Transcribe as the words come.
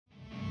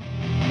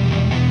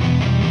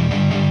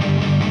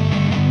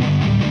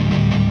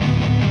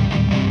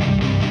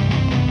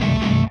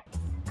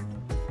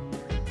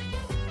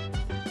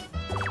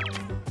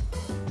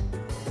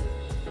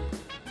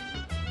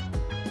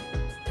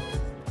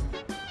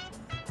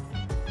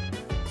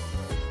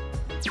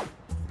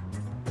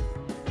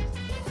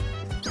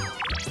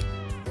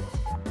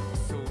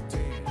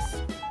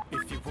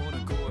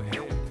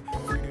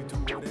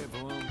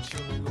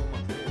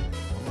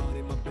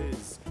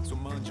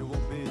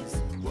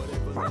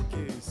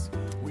focus.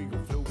 We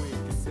gon' flow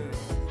with the sun.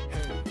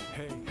 Hey,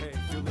 hey, hey,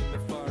 fueling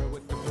the fire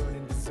with the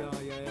burning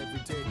desire.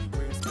 Every day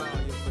we inspire,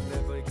 but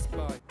never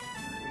expire.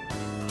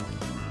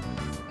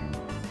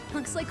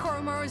 Looks like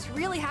Koromaru's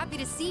really happy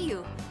to see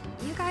you.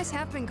 You guys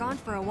have been gone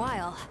for a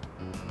while.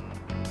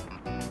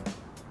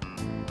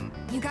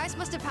 You guys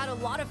must have had a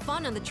lot of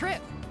fun on the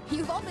trip.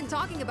 You've all been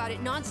talking about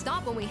it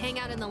non-stop when we hang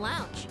out in the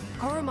lounge.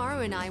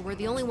 Koromaru and I were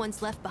the only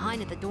ones left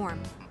behind at the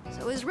dorm,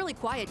 so it was really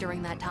quiet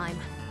during that time.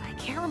 I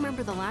can't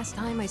remember the last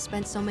time I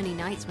spent so many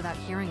nights without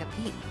hearing a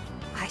peep.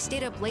 I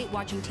stayed up late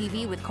watching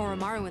TV with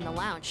Koromaru in the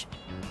lounge.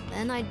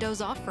 Then I'd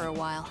doze off for a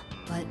while,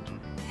 but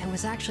it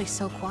was actually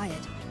so quiet.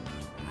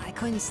 I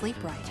couldn't sleep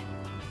right.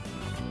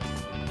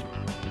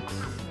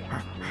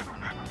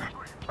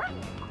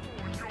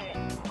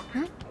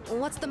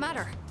 What's the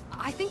matter?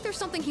 I think there's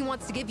something he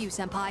wants to give you,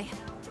 Senpai.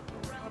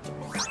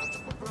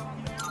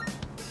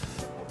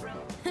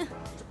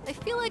 I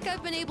feel like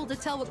I've been able to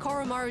tell what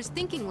Koromaru's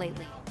thinking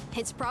lately.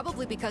 It's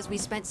probably because we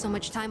spent so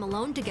much time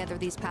alone together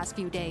these past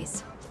few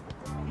days.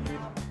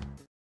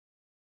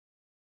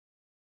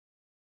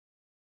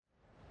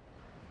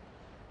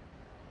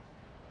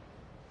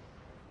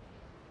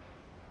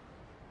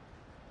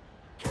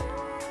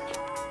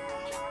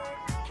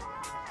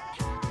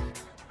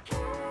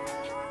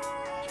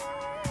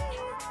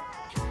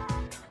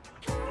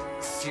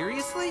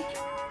 Seriously?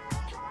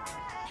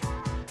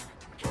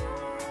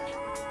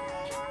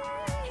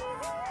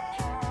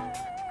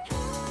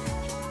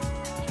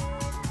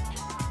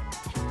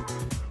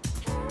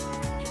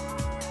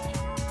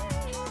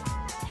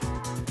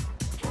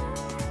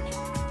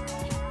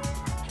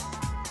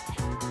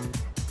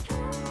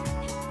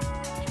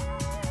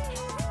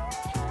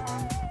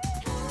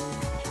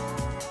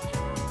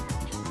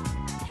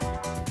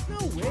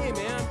 No way,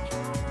 man.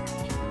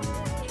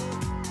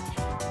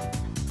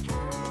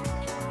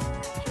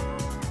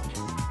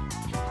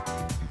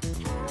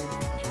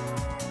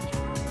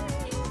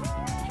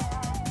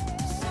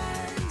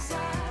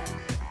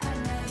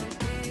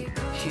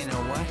 You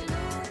know what?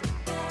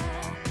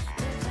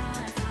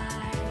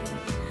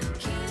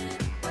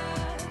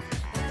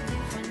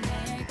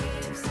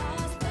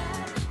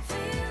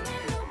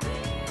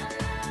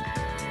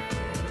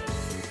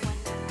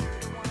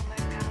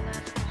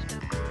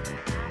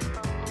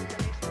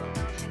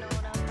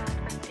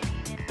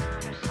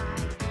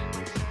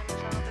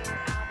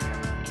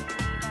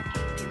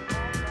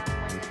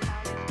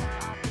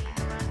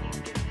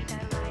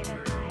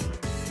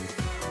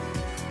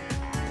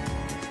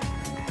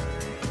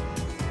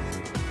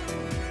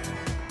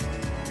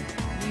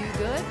 You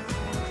good?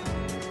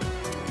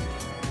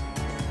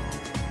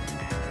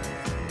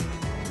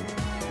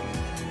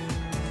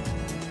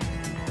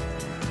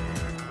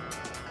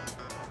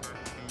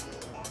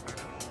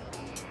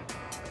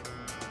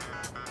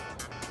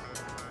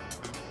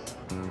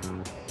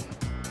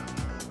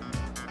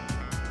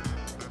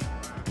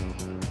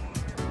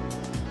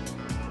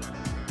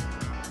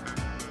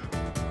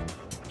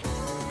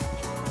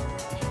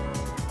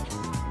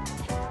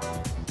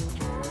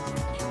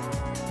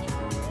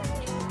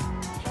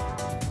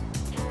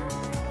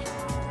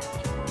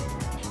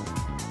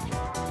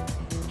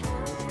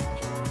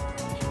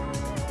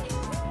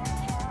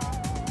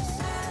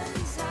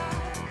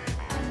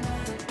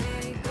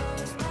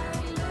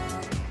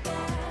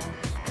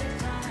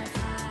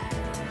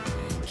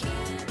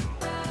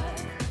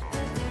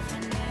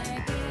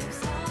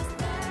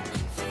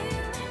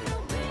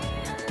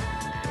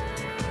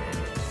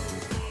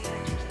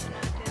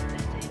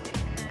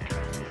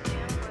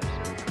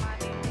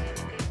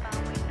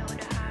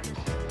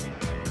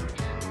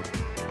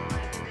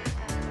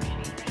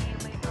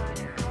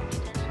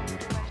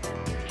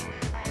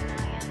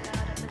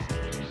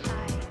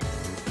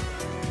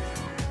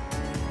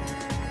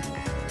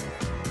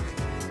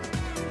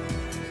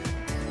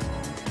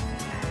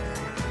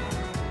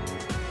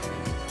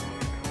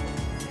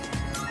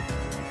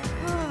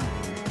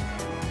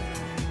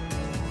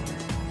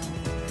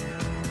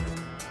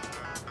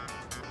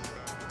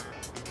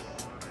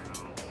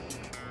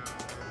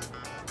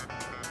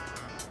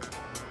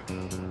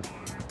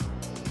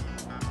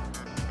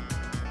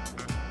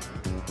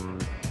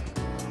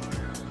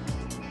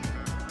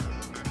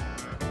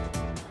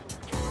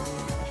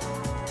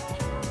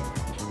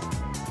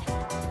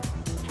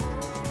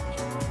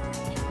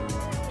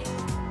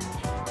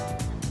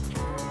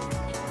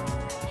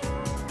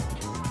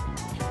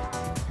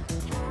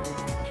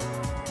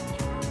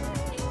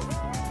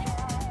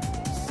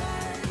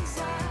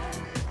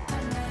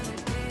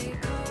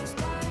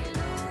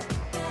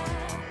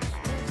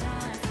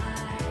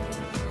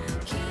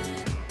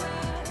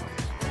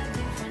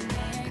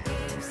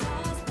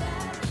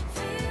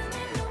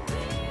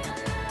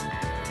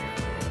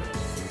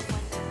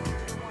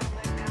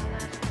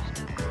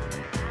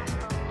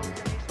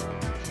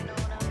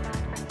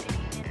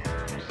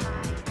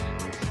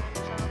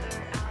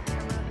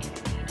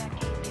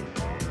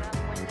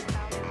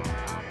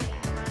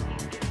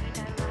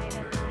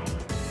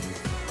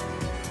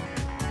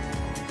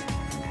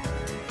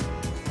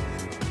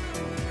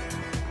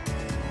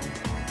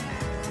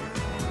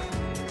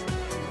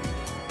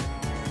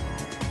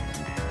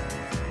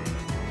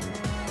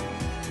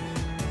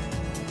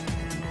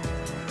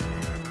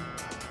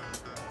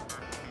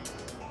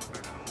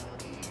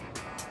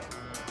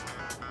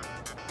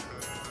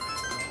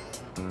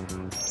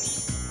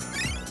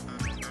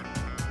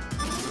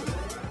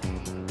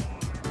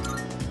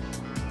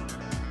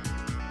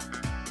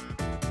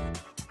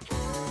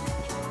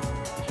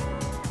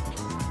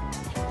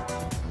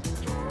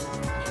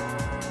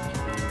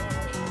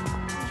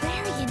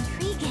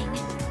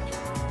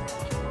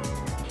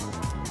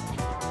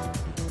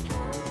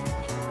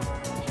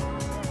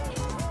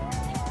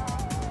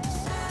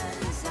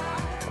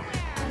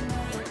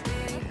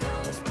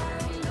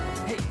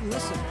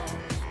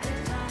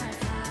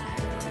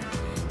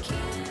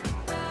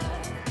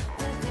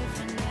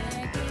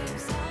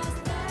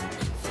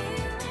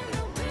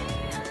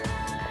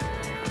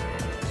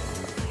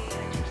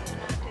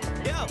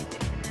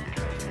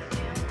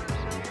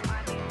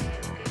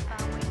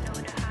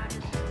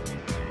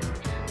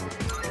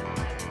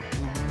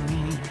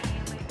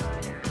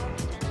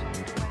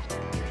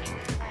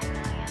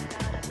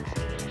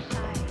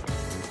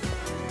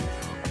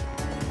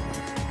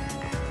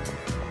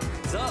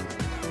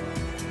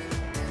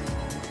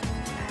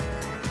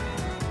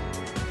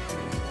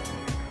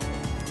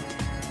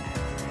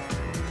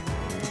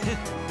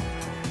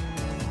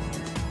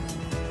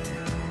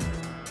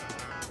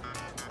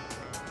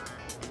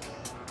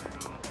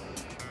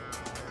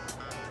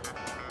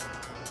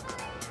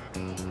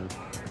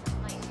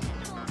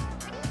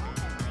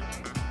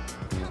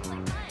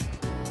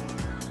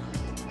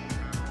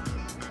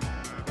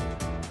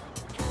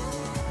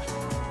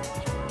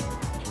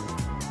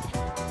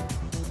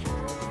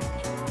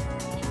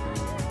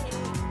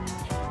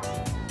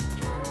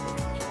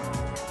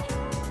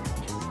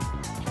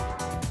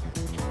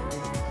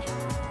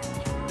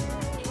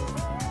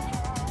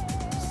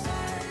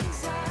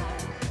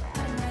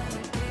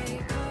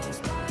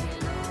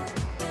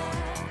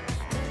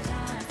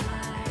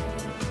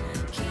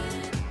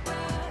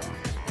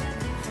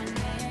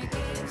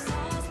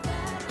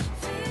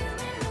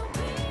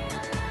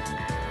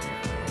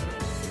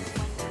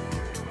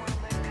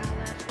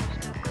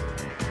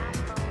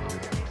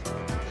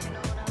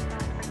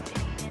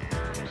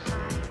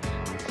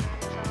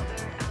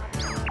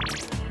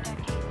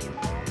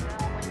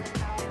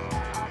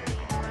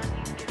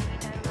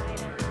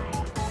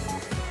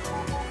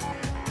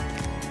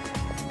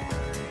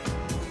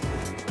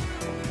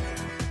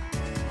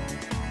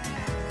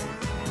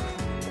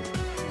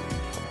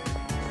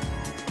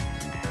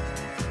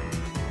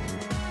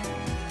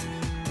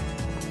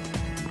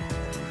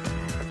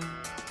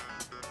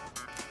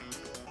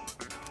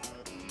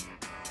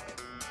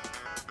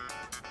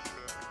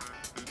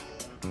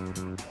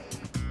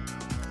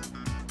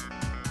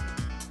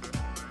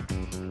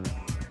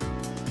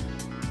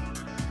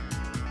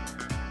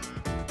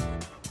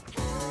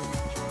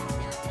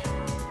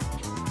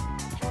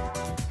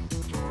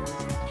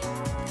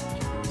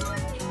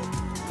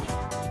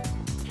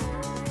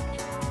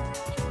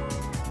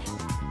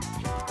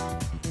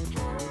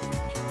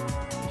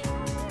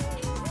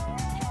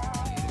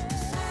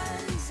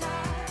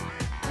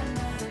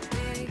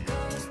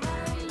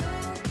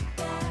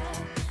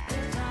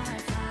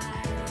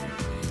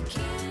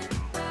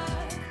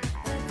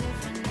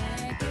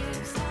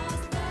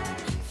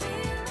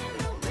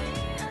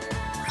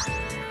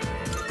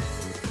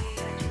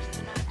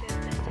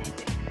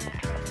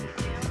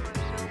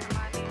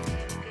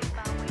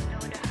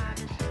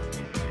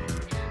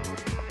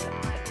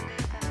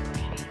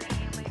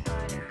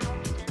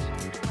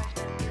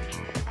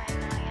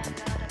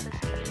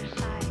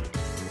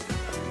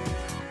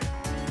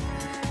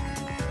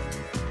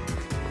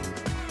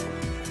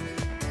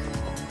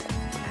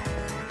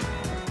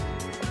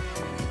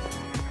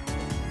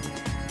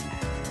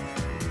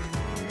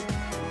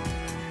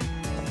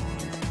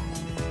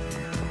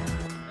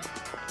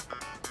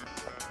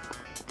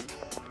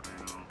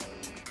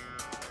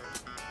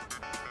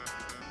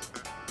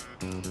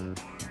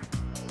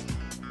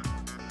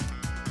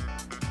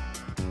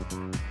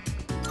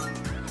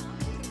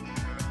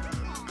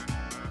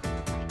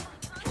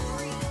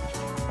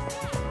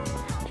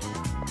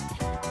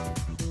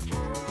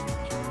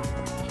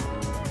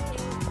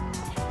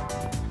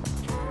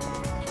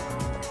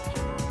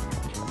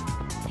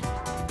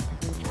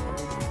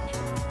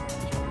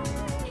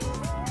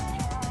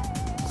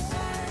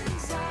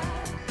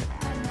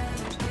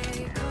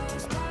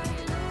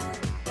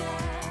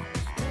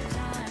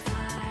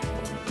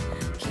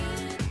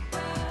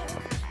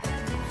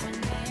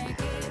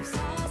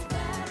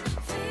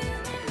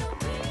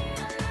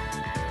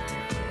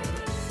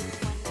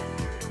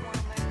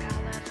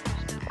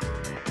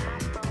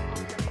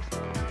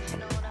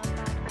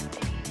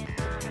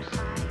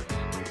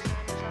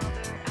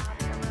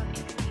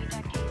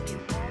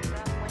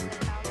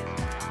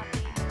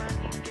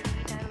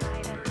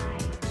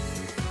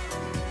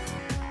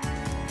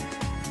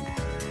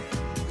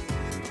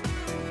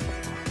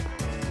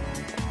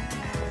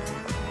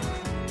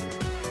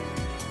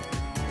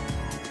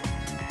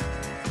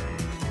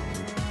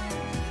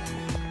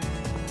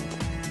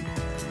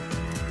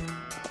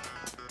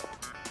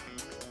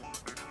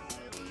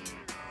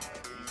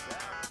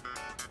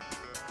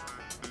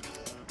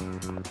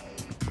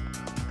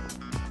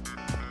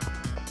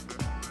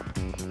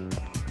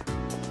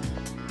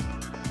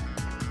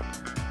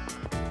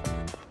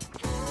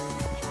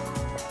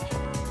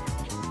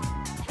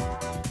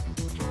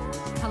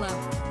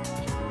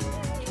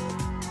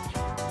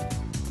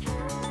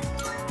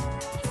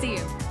 See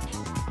you.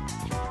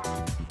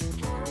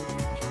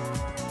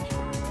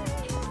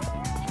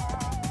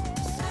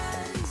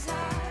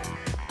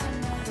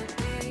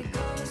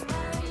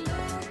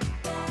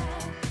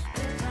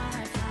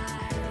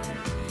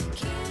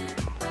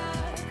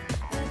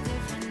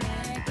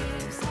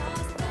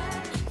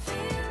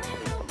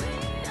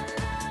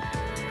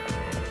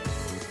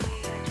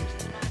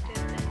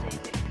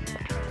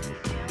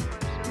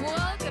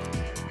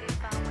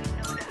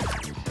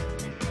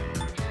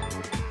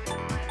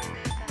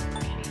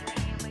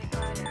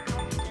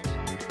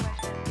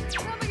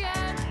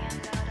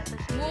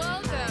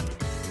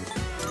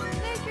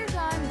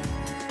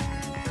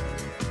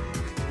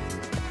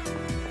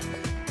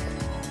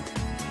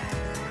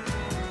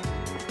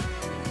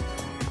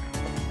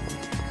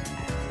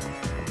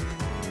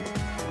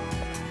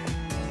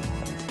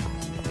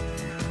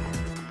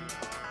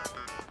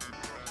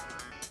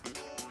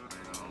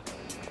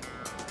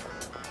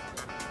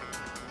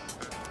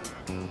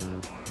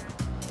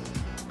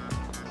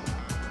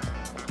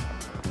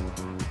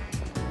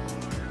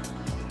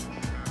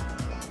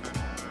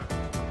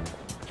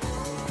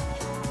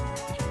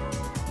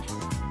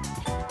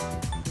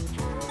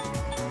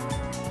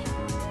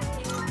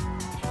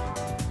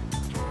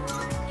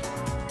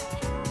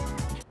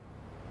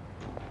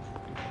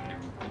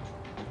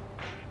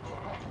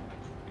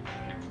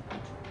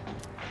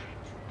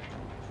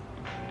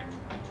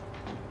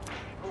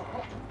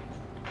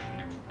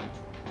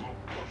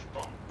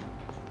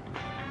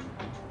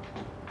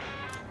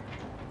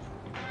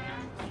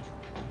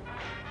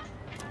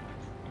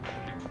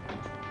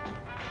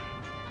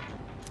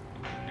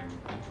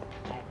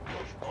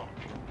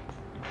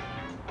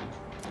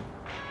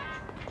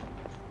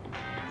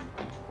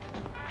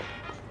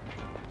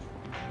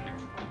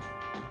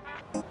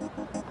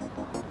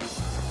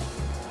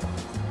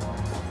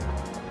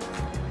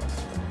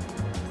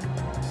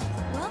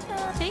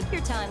 Take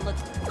your time, look.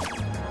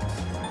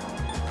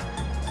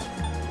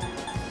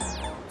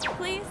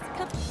 Please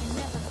come. You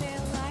never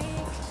feel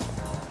like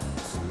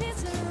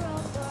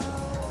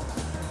miserable.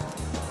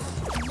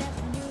 You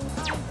never knew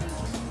I'm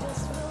thinking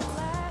this will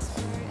last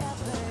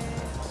forever.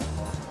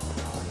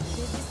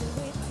 Did you stay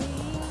with me?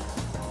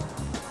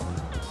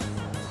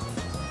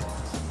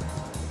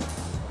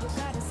 You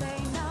gotta say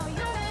no,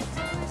 you have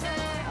to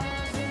say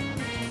over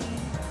me.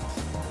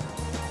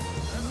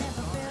 You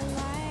never feel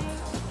like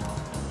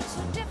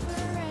so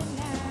different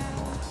now.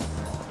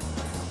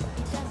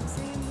 It doesn't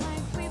seem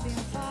like we've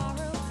been far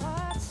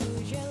apart.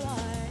 Who's your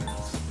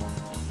lies?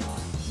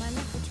 My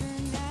life will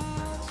turn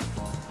out.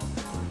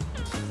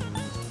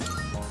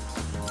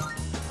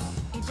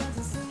 It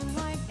doesn't seem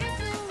like it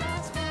will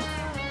last for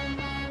all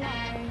my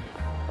life.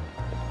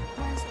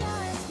 When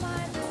stars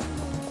by the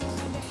moon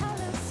and the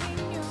halogens in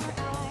your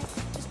eyes,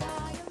 just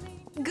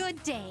violate. Good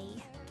day.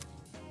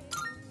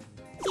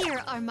 Here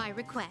are my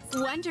requests.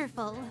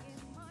 Wonderful.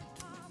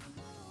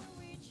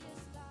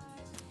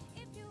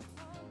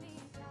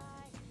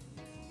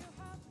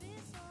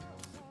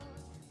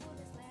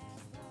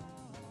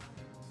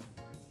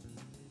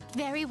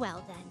 Very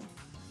well, then.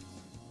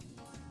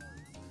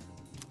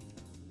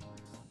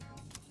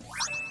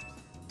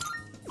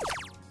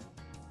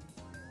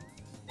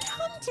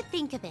 Come to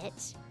think of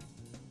it,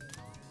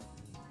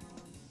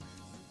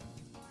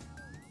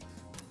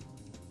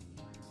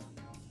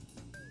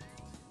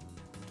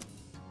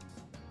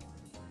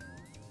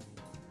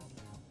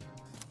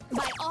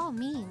 by all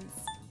means.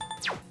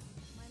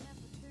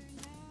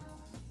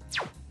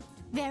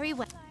 Very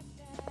well.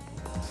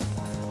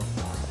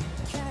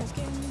 Just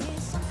give me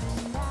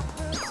something that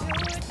proves you're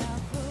not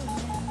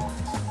fooling.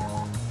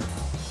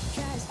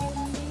 Just give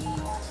me.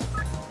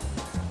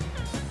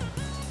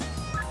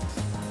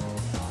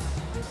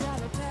 You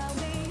gotta tell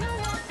me you're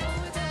not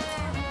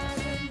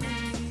fooling me.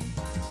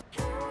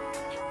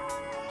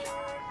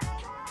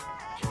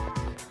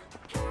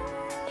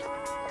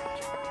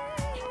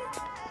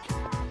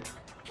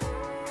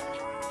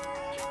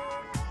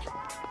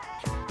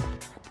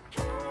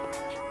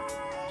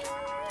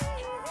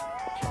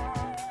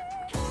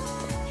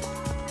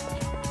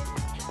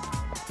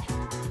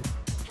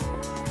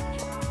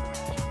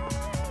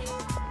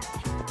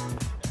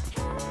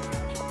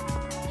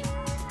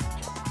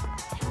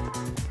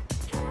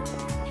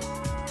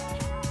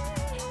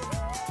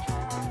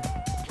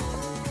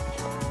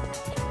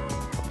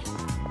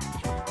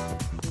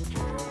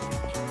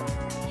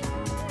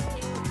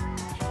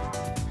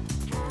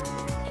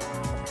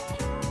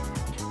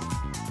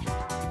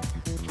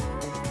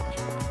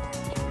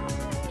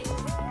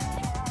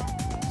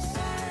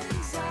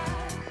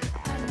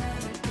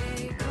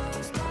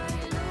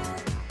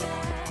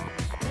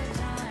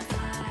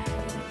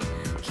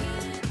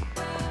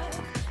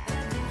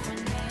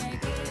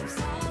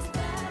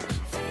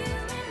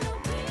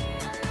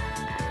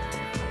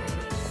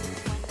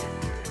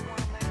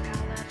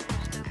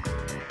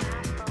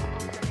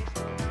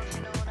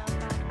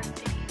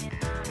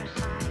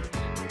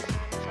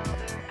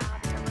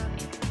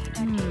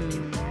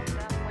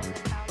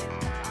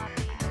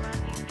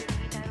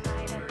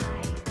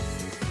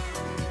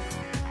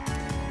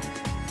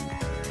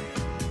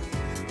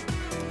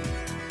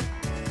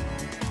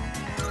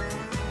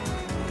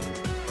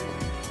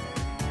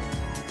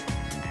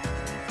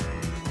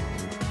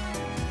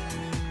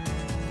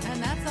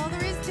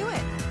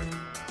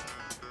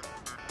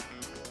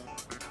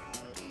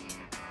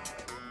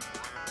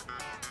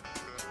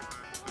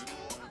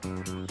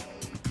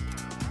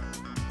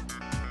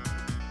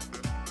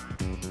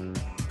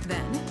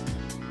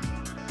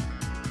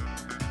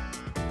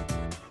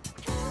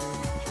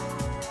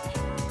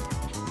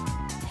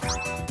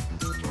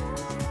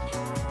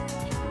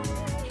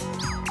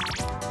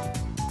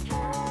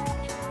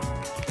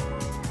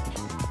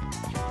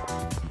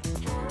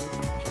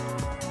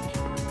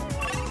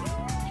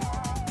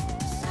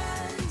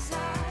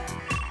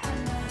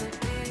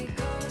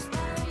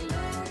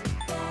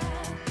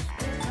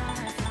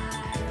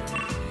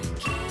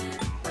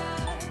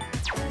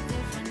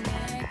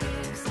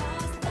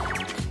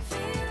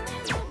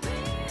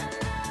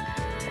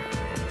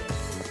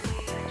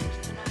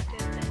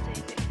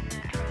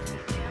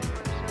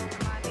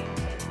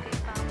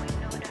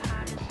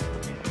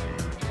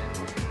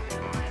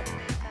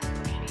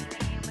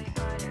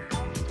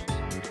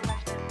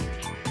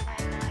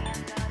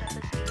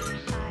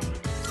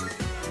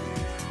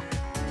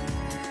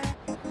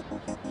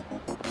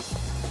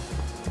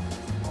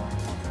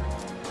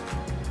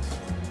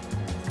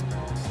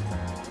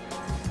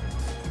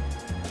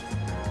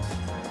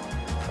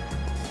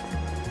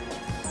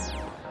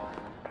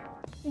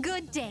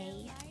 Good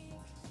day.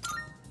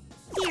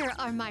 Here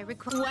are my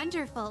requests.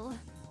 Wonderful.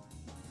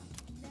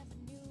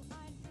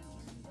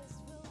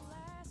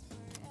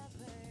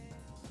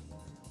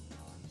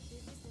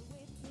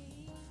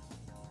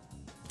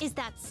 Is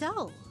that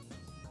so?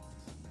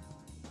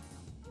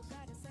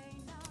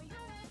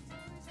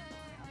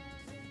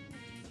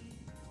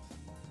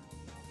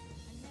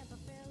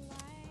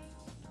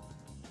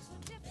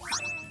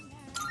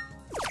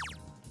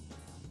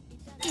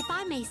 If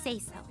I may say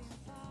so.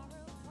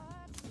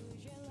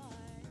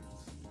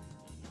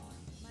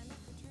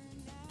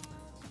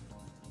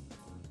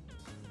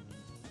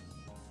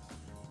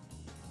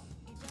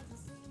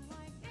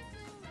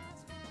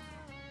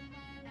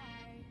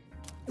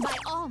 By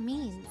all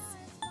means.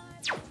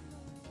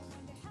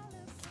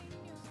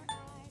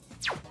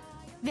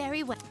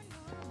 Very well.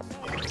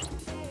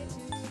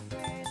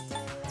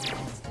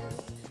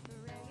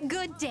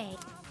 Good day.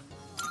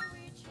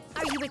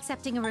 Are you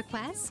accepting a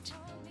request?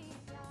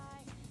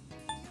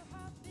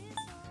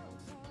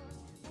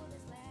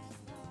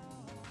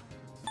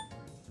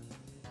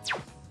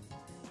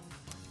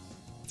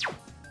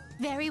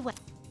 Very well.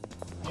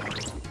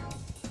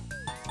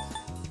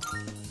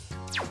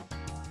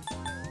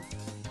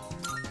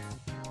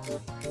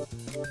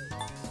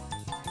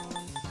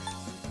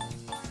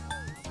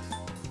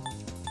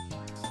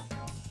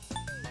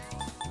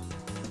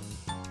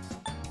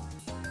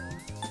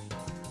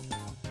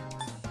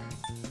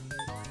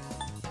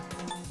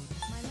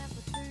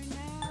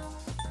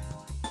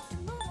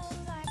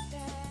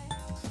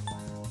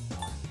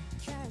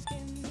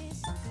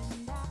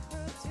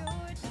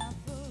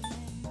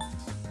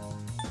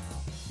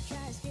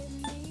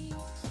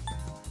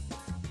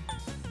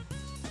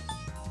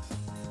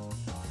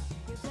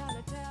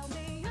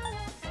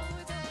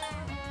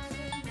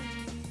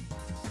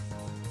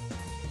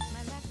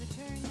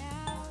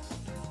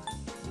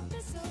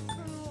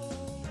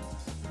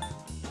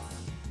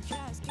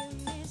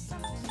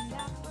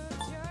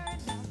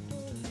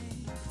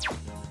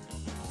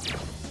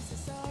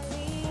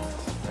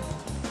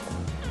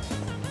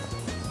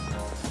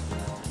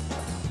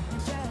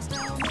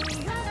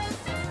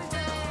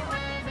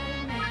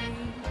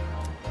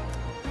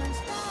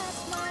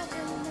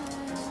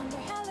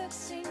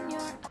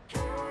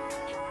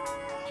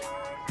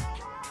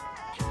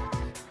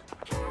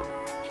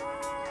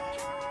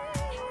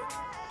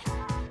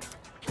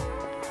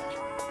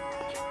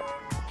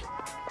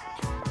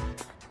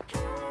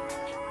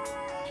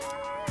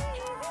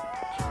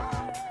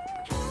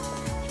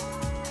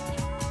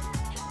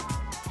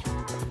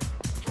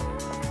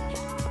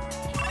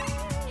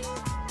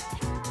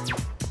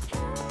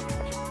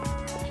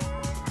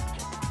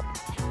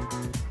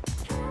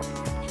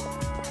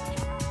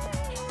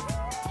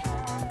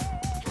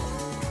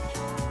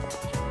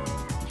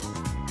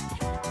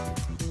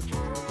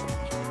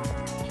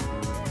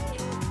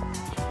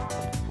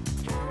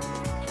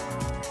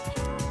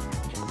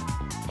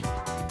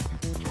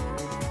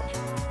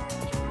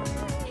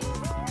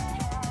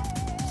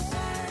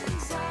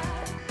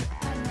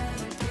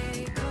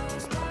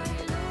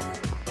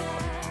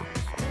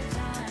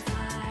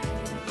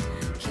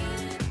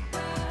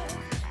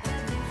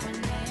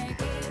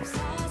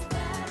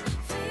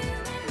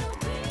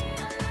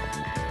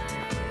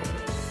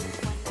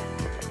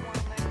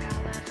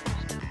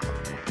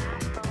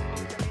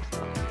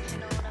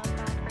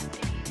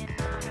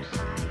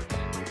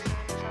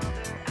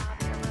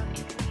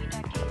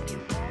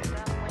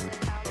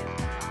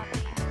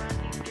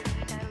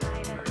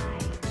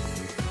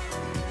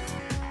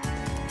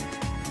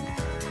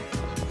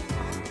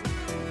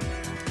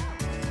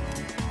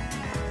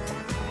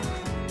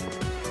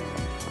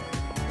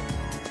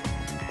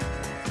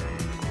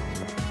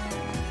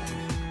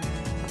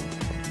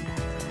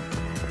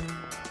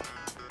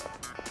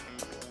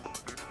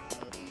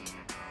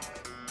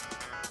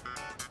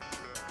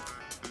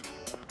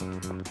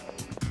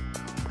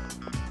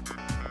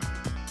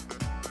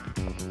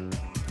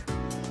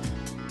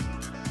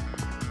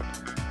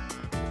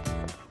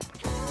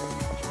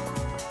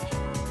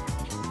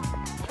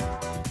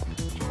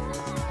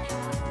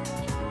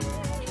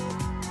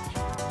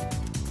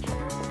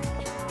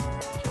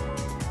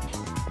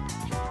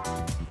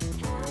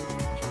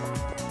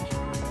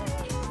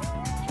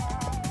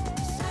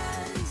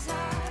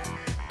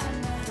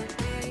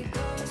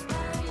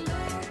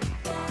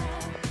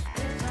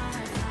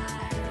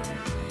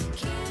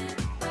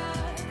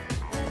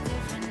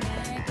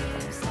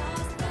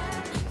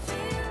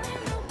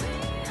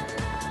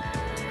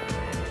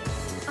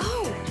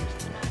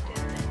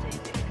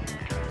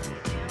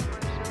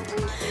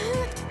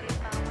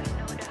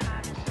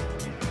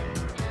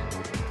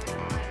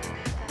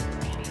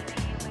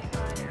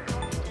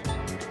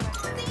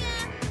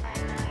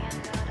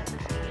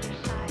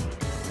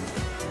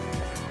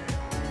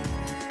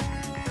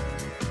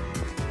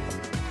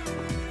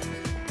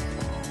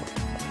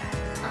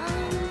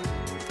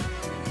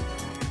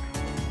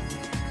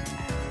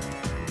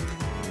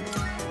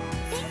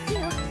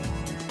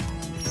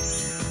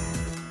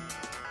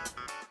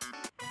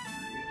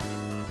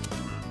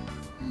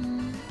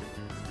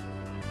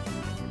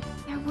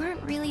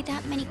 really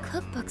that many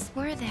cookbooks,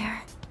 were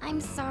there?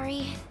 I'm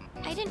sorry.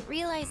 I didn't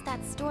realize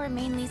that store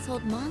mainly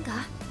sold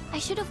manga. I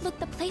should have looked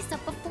the place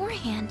up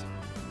beforehand.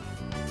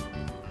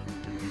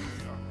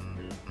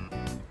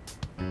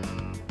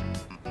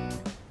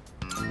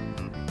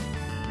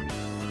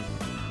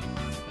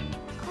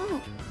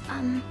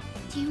 Oh,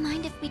 do you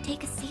mind if we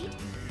take a seat?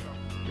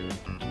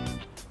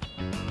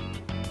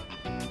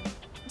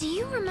 Do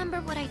you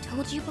remember what I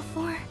told you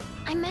before?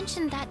 I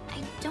mentioned that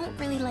I don't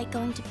really like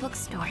going to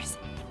bookstores.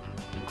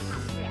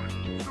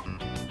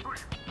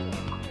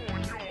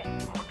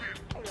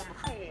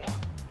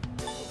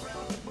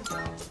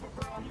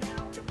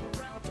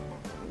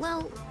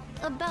 Well,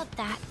 about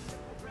that.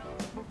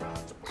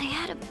 I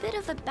had a bit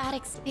of a bad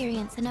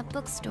experience in a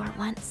bookstore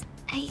once.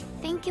 I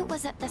think it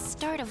was at the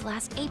start of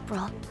last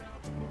April.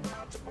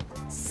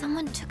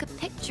 Someone took a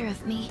picture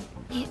of me.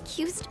 They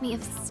accused me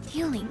of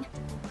stealing.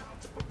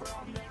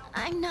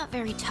 I'm not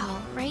very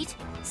tall, right?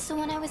 So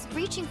when I was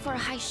reaching for a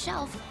high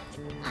shelf,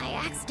 I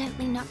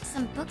accidentally knocked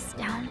some books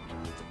down.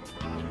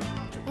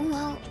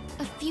 Well,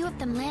 a few of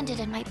them landed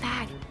in my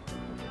bag.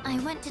 I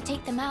went to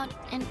take them out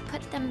and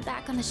put them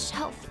back on the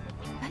shelf.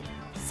 But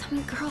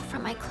some girl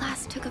from my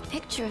class took a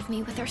picture of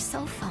me with her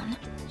cell phone.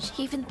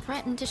 She even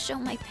threatened to show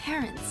my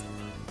parents.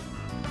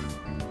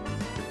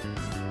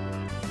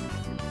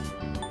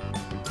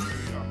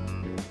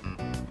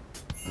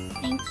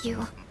 Thank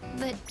you.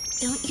 But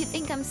don't you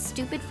think I'm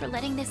stupid for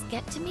letting this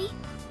get to me?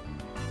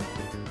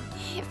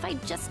 If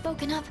I'd just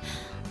spoken up,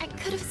 I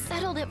could have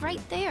settled it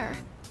right there.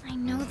 I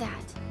know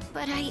that.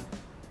 But I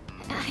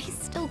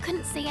still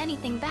couldn't say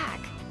anything back.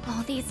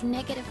 All these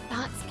negative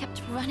thoughts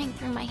kept running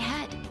through my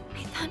head.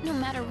 I thought no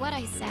matter what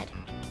I said,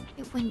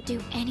 it wouldn't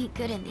do any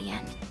good in the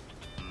end.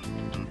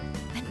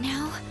 But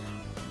now,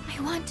 I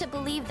want to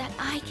believe that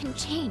I can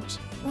change.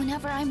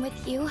 Whenever I'm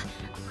with you,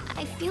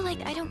 I feel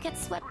like I don't get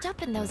swept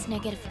up in those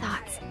negative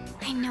thoughts.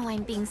 I know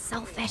I'm being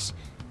selfish,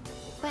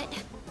 but...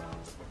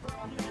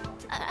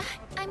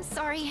 I'm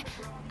sorry.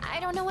 I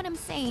don't know what I'm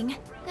saying.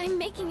 I'm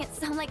making it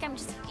sound like I'm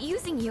just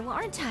using you,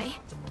 aren't I?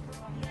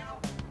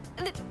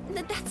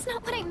 That's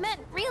not what I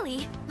meant,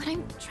 really. What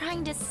I'm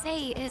trying to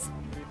say is...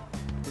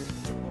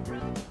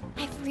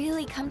 I've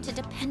really come to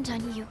depend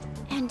on you,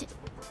 and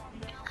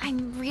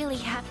I'm really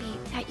happy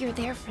that you're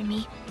there for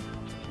me.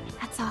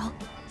 That's all.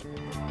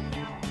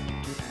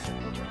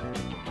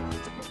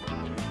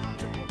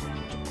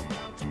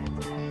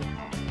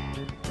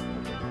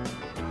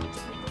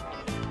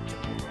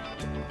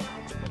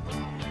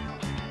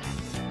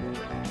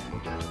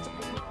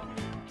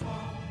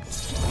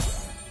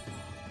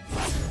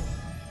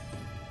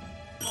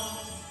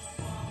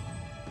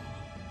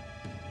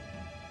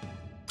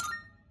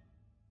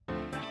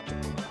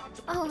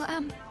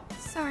 Oh,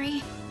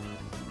 sorry.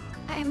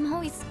 I'm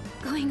always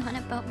going on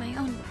about my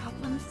own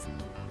problems.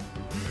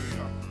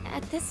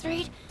 At this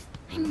rate,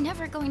 I'm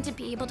never going to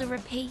be able to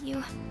repay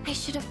you. I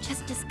should have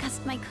just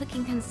discussed my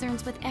cooking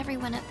concerns with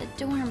everyone at the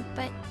dorm,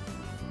 but...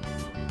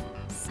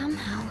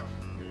 somehow,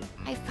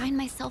 I find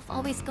myself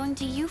always going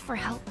to you for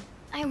help.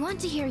 I want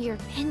to hear your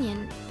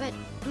opinion, but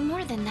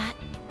more than that,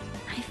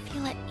 I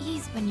feel at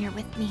ease when you're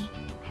with me.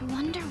 I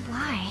wonder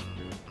why.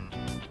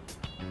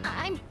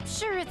 I'm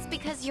sure it's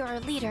because you're our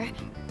leader.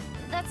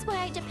 That's why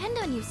I depend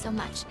on you so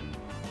much.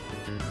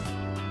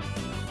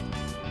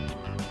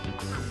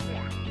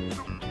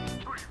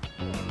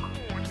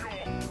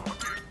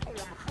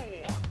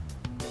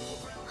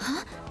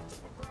 Huh?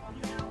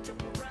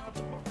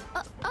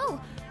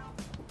 Oh!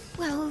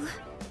 Well,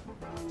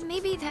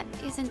 maybe that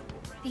isn't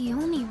the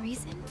only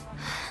reason.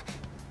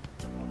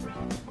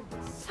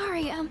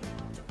 Sorry,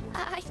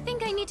 I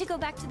think I need to go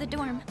back to the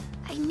dorm.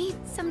 I need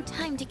some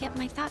time to get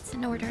my thoughts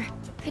in order.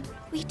 Could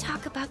we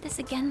talk about this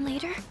again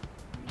later?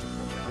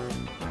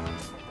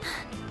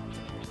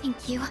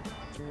 Thank you.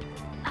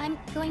 I'm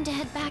going to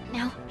head back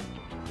now.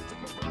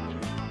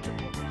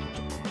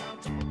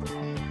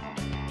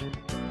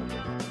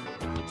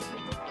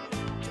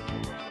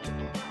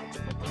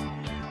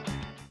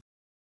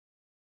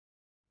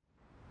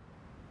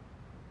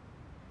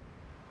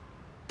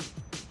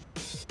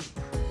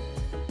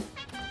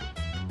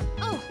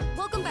 Oh,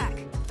 welcome back.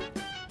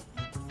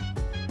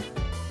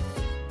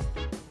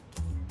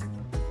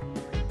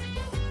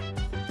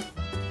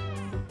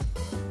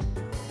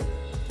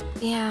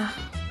 Yeah.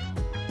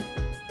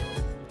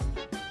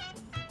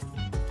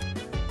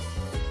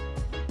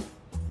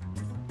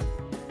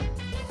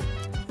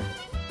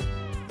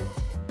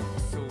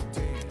 So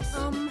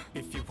dance.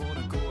 If you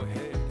wanna go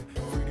ahead,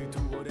 free to do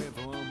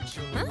whatever. I'm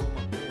chilling on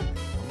my bed.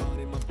 I'm out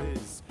in my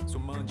biz, so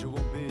mind your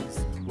own biz.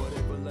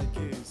 Whatever like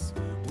is,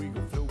 we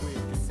gon' flow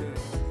with the set.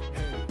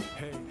 Hey,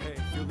 hey, hey,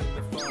 feeling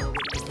the fire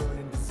with the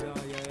burning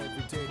desire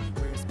every day.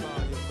 We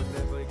inspire, but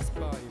never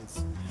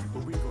expires.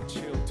 But we gon'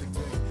 chill today.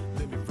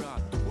 Let me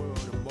rock the world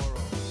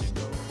tomorrow.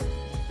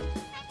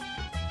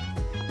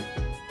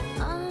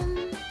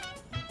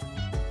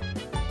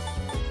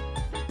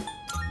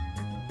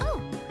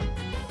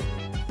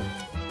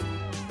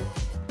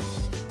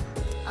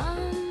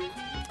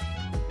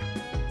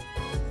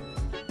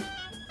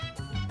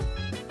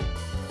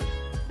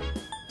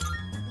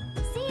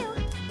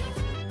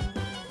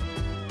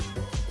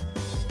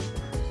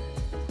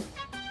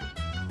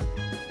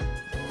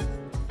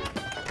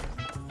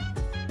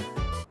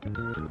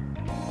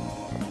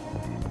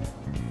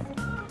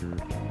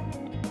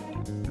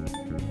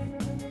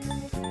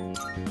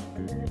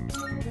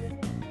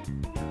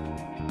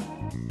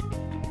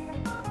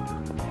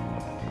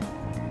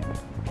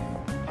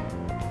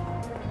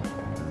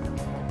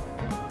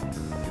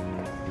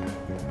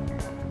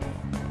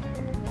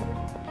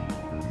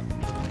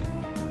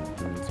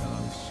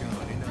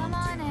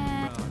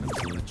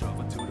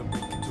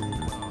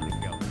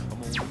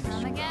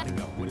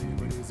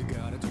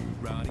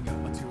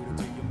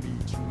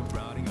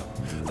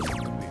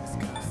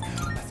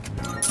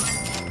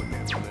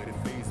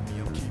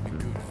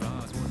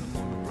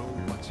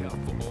 Watch out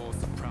for all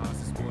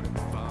surprises. What it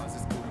provides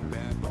is good and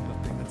bad, but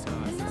nothing that ties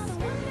us. Another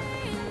one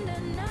day in the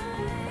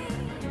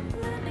night,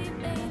 let me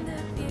paint the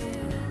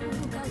view,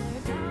 color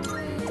down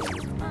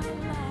with my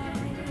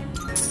light.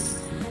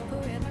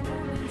 For every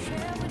moment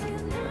shared with you,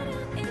 not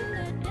in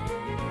the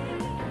day,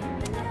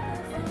 never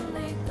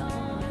fully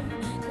gone,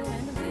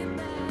 going to be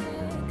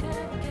back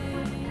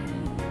again,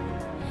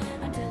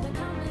 until the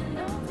coming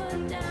over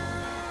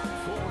down.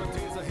 For all the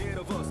days ahead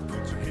of us,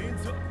 put your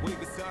hands up.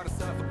 Wave it side to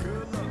side for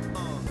good luck.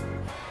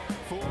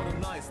 For all the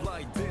nights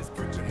like this,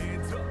 put your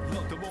hands up.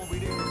 Love the one we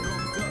did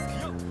from dusk.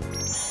 Yo,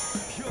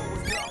 you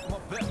always got my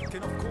back,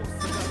 and of course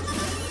I got your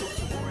back. Don't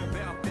you worry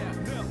about that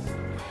now.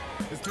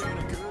 It's been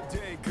a good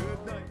day, good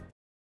night.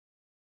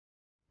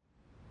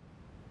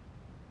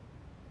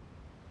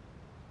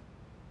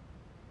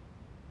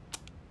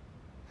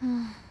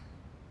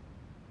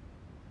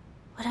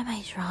 What am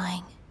I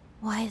drawing?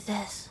 Why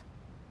this?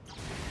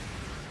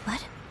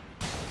 What?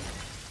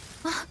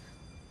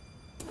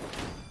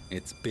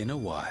 It's been a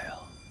while.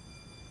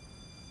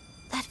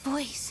 That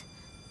voice.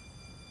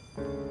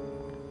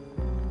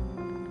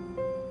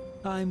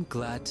 I'm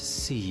glad to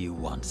see you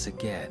once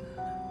again.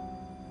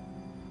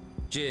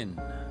 Jin,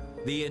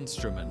 the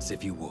instruments,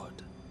 if you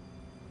would.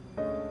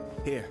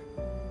 Here.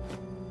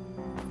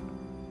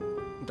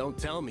 Don't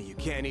tell me you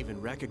can't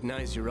even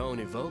recognize your own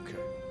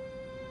evoker.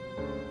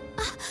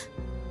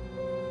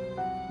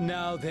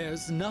 Now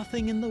there's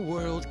nothing in the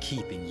world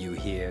keeping you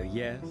here,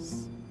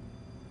 yes?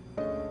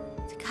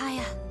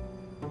 Takaya.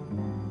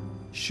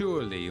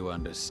 Surely you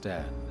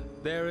understand.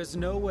 There is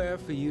nowhere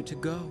for you to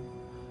go.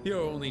 Your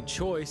only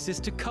choice is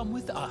to come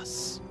with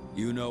us.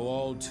 You know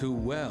all too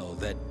well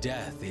that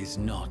death is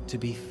not to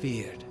be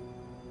feared.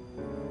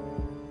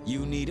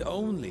 You need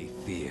only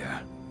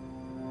fear.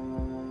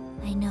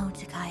 I know,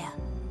 Takaya.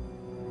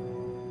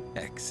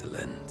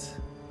 Excellent.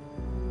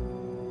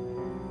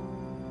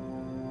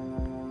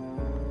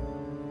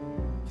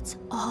 It's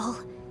all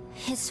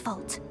his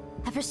fault.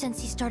 Ever since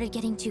he started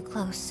getting too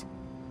close.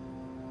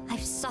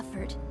 I've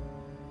suffered.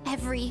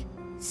 Every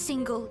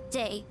single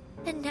day.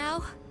 And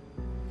now,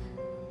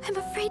 I'm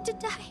afraid to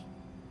die.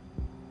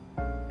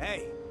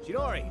 Hey,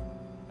 Chidori,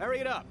 hurry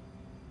it up.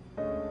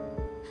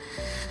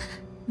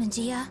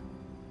 Magia,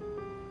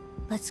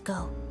 let's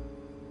go.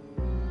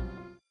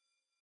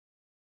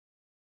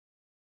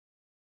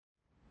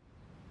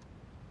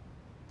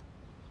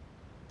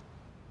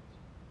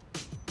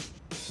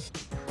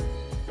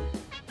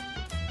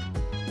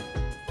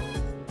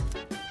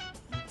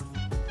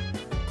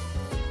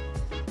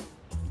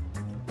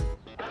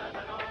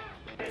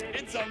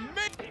 It's a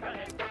mix.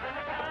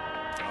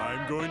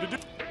 I'm going to do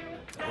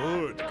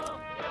good.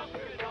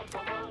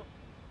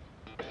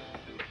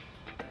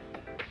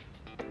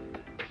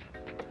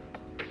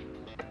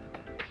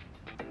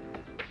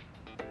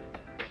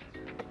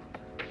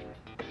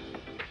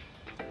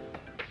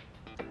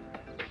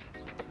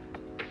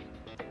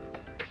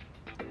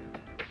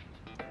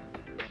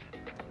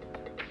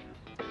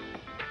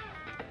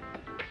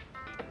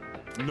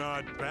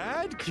 Not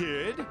bad,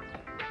 kid.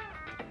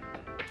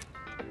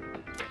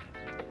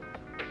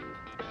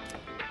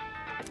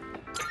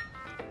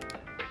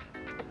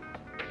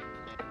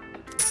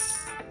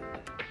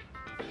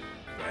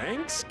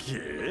 Thanks,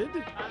 kid.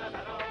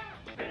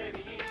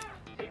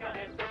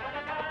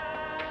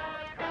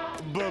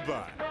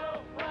 Bye-bye.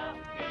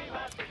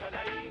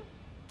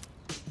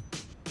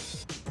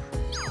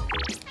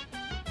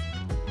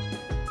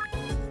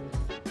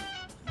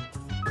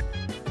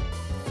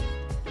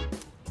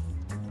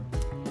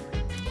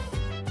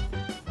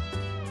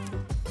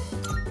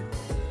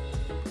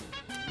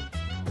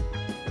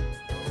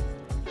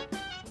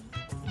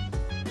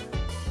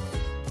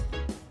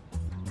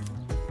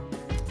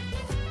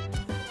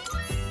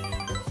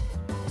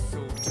 So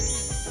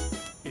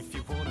dance, if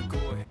you wanna go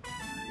ahead.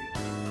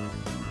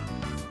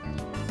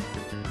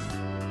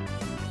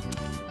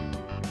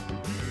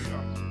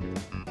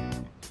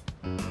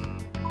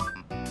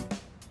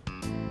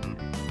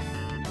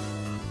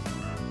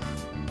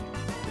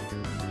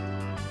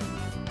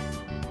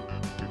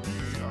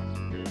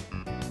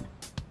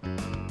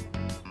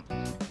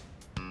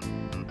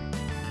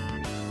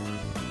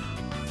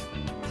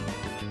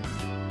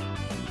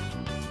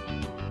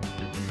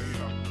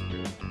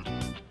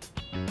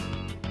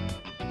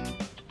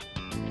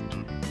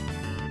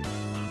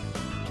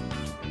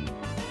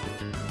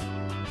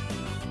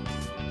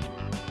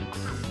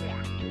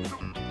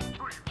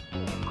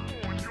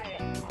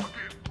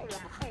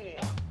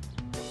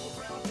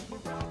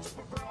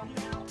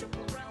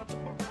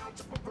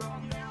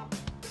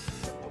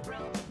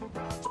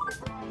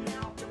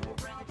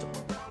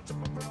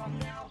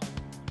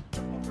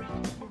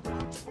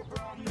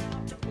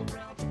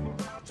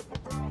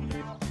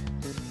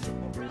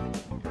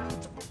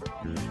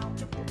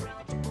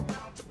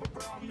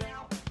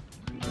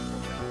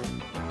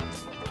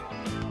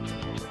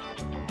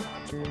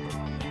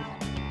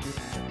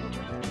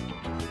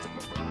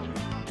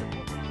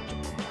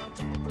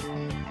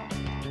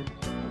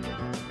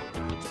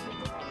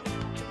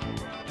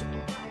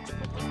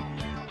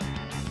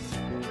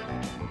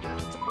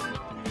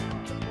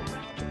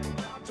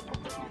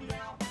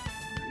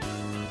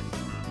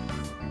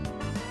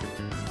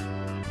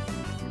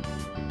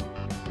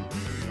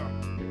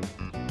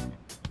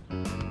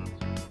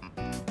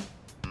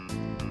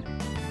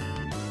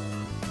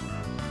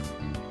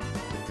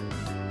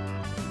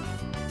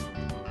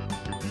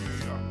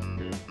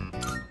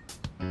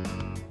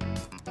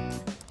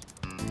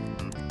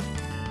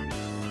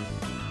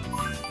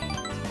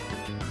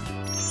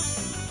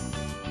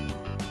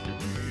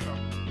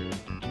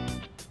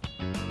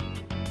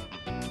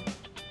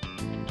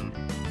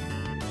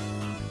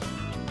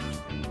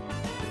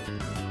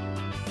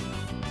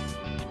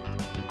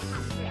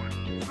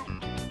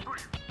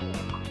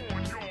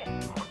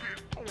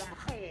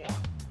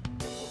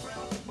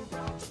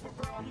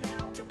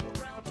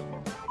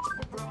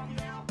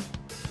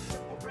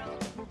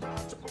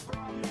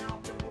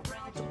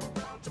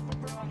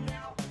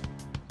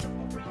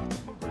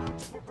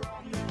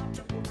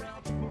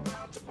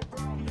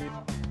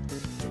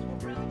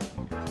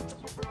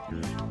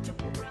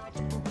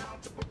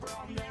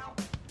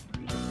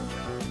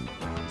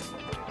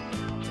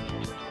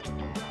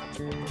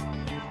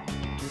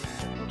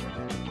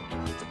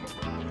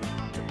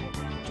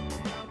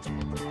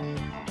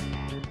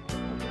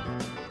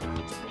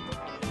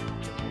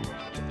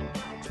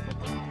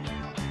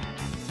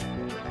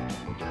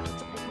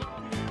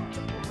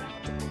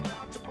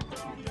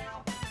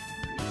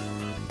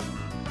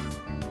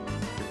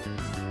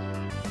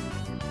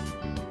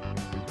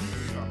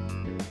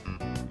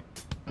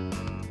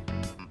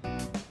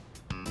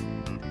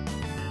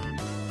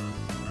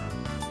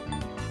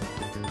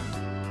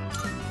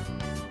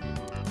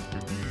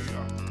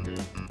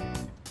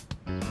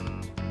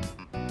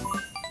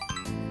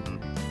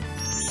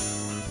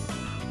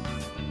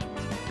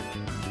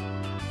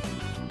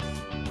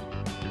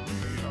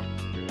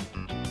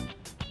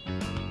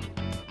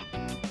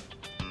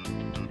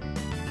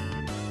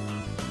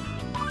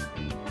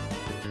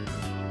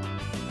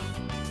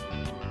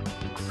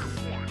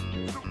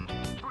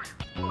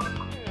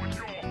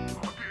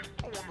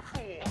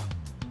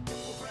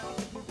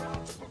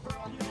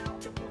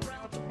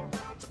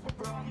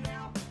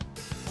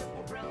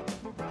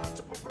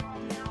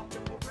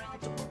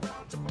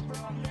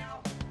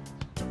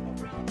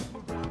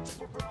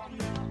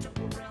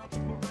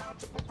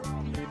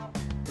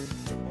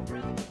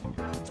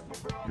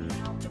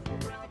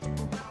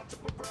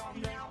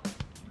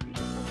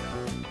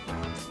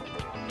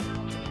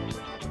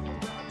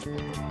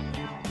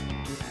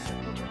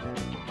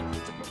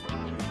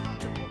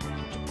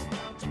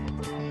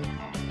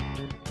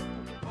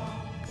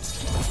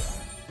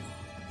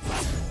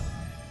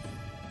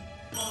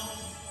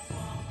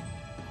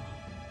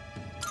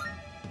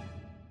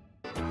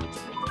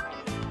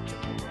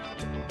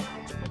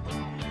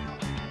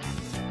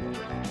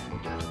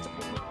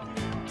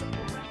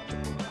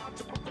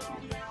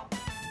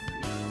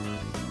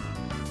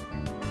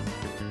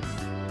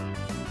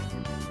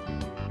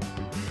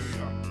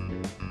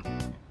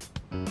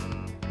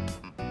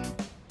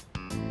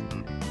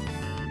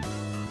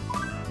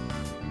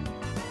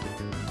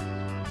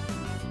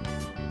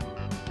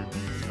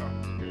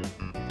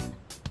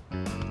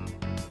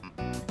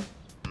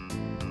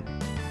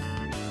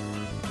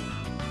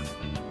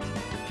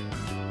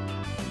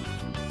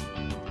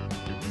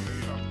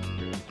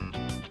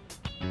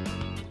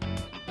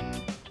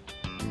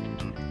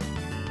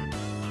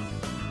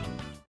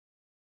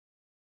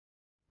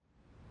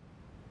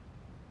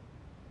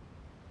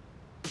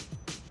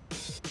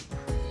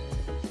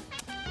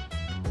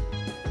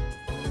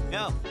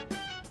 go.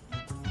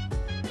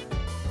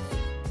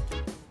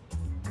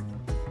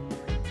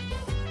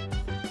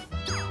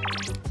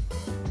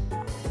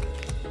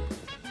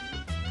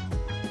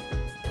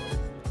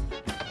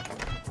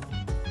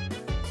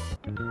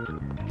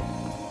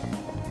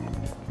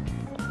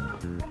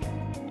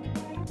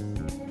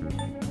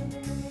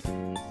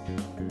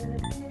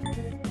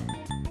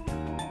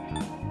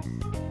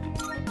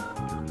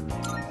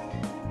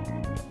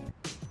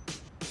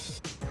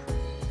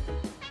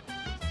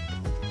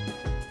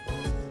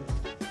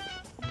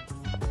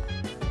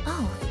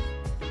 Oh.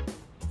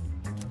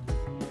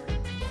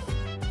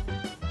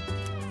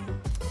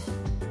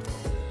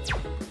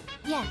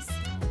 Yes.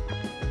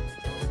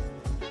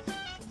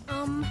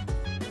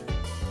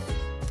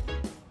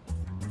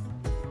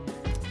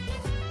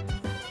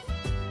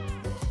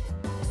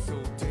 So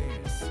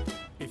dance,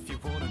 if you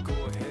wanna go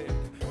ahead.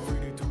 Free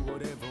to do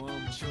whatever,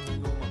 I'm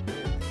chilling on my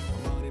bed.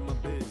 I'm out in my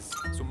biz,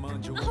 so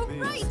mind your All own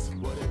biz. right.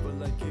 Whatever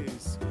like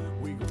is,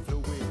 we gon' flow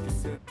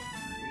with it.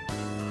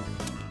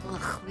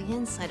 Ugh, the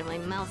inside of my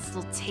mouth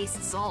still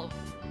tastes all...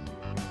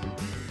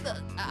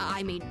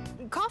 I mean,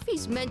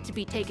 coffee's meant to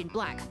be taken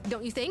black,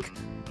 don't you think?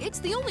 It's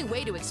the only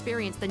way to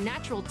experience the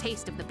natural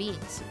taste of the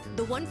beans.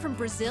 The one from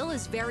Brazil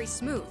is very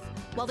smooth,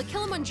 while the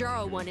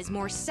Kilimanjaro one is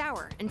more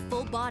sour and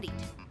full-bodied.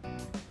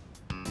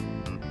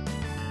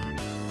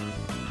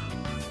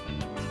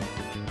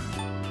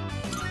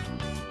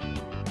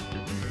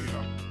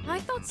 I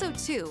thought so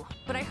too,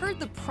 but I heard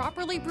the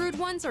properly brewed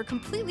ones are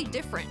completely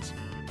different.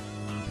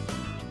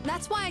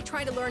 That's why I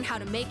try to learn how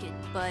to make it,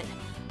 but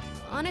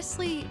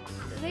honestly,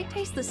 they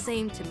taste the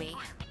same to me.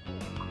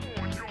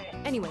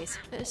 Anyways,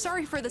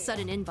 sorry for the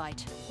sudden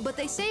invite, but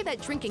they say that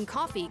drinking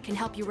coffee can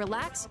help you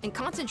relax and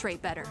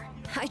concentrate better.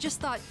 I just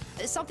thought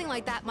something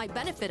like that might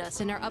benefit us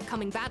in our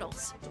upcoming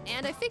battles.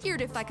 And I figured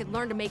if I could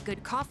learn to make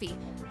good coffee,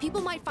 people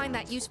might find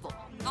that useful.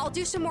 I'll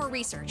do some more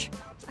research.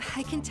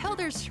 I can tell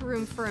there's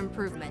room for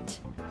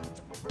improvement.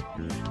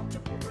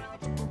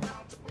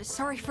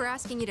 Sorry for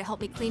asking you to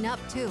help me clean up,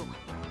 too.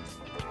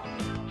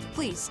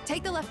 Please,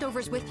 take the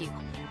leftovers with you.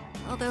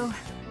 Although,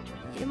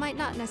 you might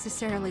not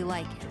necessarily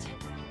like it.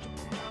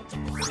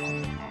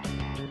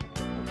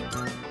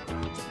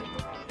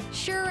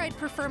 Sure, I'd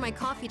prefer my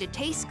coffee to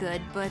taste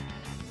good, but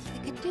I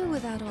could do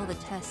without all the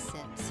test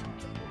sips.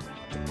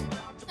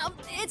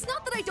 It's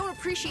not that I don't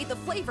appreciate the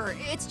flavor,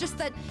 it's just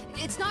that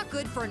it's not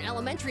good for an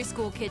elementary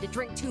school kid to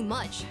drink too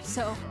much,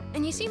 so...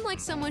 And you seem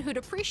like someone who'd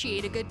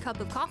appreciate a good cup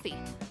of coffee,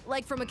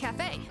 like from a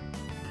cafe.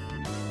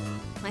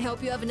 I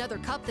hope you have another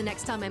cup the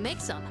next time I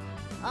make some.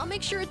 I'll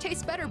make sure it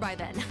tastes better by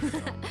then.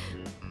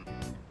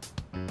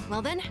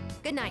 Well then,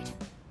 good night.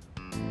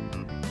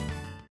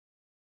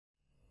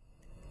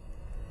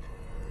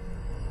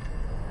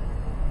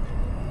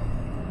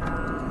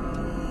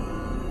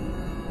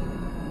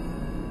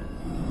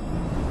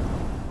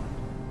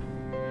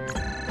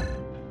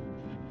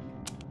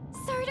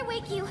 Sorry to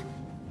wake you.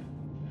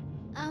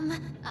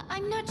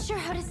 I'm not sure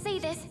how to say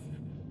this,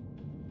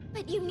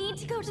 but you need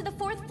to go to the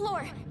 4th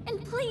floor,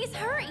 and please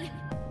hurry!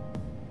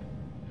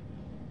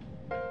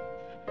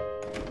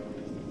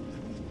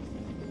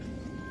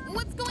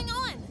 What's going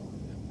on?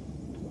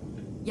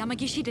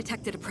 Yamagishi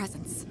detected a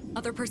presence.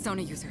 Other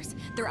Persona users.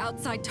 They're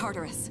outside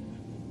Tartarus.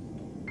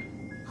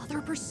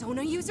 Other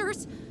Persona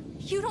users?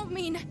 You don't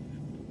mean...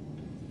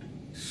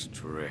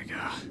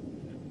 Strega.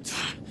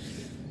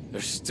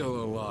 They're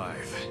still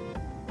alive.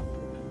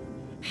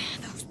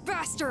 Those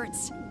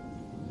bastards!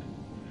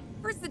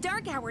 First the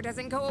Dark Hour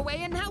doesn't go away,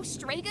 and now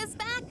Strega's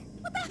back?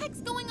 What the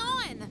heck's going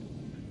on?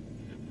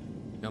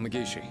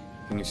 Yamagishi,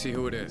 can you see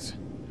who it is?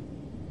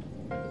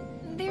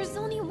 There's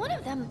only one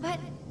of them, but...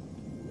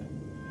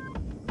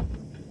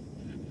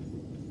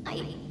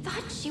 I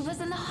thought she was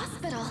in the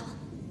hospital.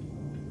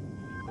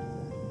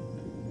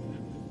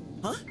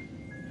 Huh?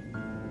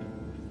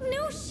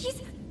 No,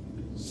 she's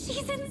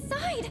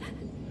inside!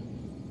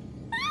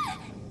 Ah!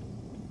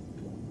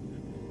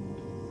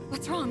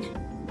 What's wrong?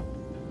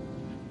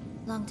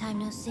 Long time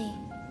no see.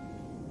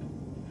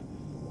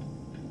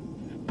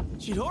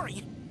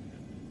 Chidori!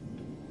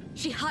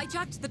 She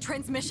hijacked the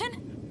transmission?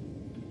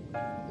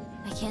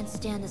 I can't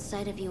stand the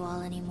sight of you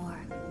all anymore.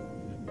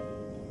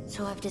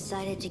 So I've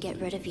decided to get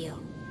rid of you.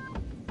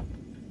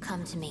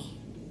 Come to me.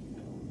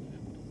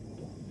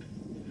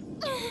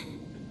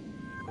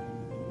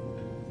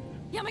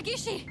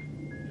 Yamagishi!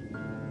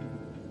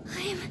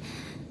 I'm...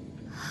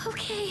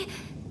 okay.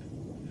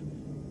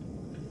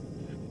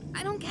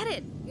 I don't get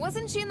it.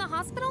 Wasn't she in the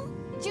hospital?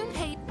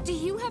 Junpei, do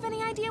you have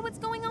any idea what's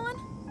going on?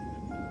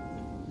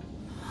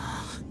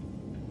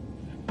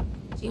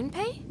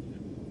 Junpei?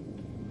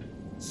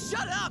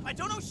 Shut up! I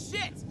don't know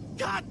shit!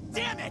 God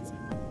damn it!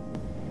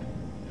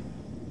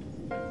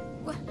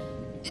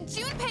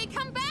 Junpei,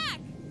 come back!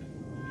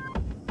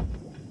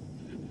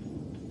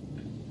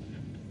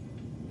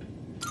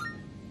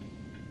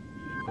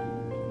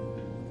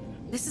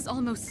 This is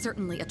almost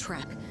certainly a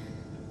trap.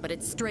 But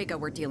it's Strega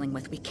we're dealing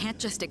with. We can't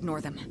just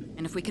ignore them.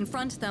 And if we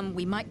confront them,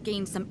 we might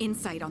gain some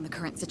insight on the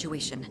current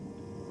situation.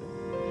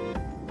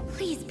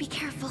 Please be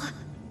careful.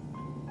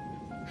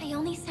 I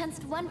only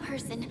sensed one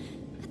person,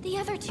 but the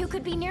other two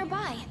could be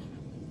nearby.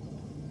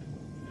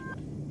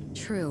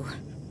 True.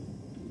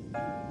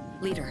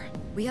 Leader,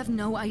 we have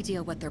no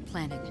idea what they're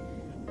planning.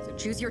 So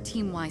choose your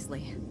team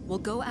wisely. We'll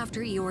go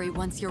after Iori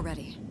once you're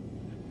ready.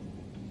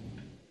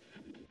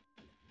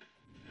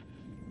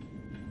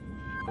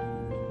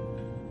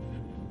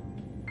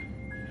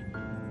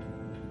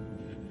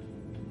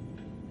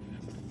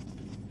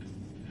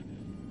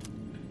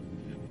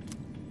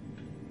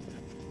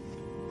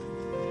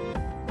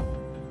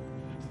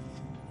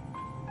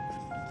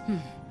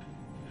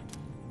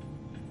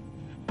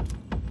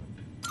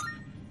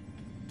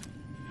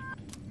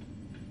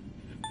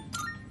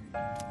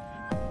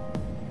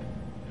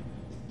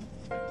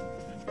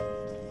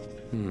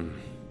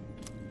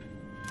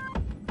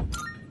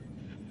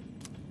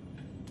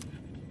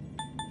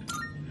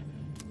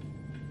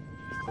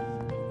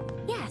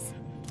 Yes.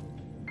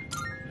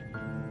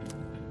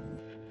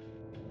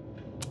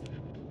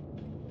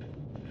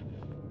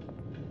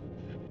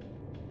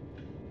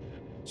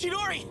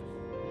 Chidori!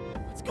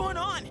 What's going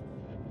on?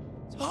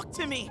 Talk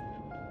to me!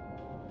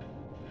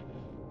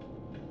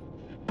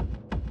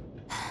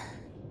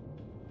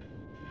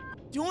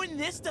 Doing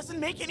this doesn't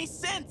make any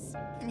sense!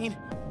 I mean,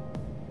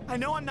 I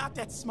know I'm not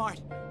that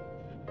smart.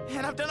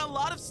 And I've done a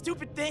lot of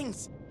stupid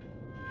things.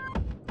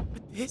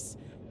 But this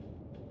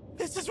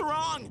is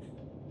wrong!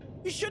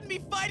 You shouldn't be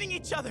fighting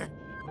each other!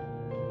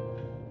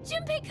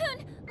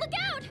 Junpei-kun, look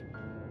out!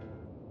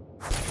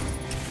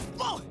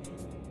 Whoa!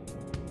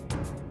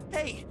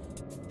 Hey,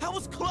 that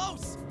was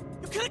close!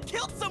 You could have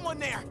killed someone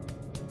there!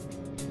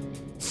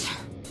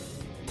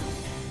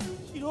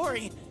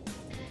 Chidori!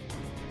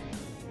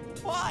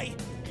 Why?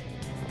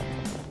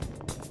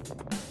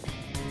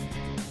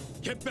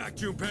 Get back,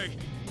 Junpei!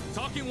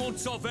 Talking won't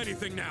solve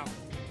anything now!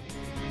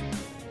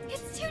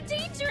 It's too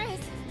dangerous!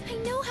 I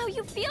know how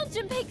you feel,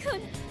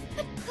 Junpei-kun,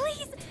 but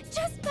please,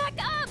 just back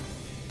up!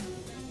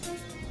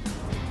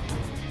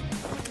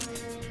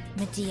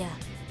 Medea.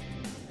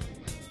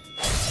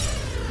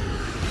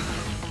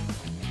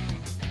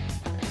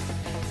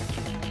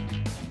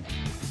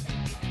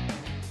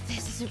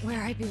 This isn't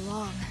where I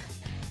belong.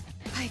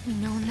 I've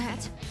known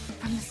that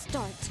from the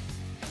start.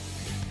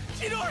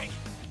 Chidori!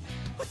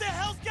 What the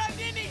hell's gotten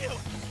into you?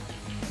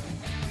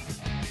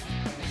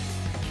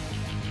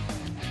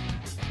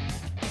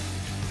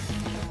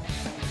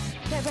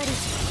 Get ready.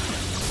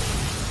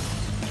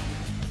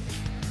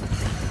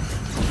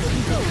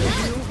 That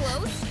was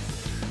close!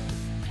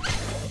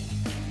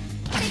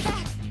 Stay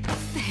back!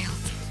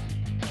 Failed.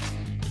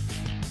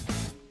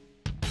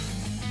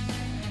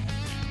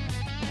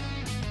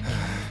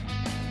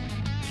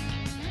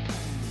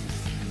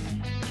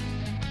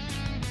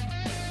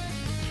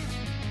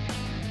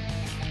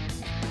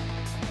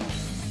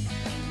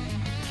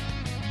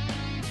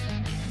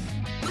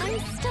 I'm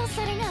still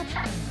setting up.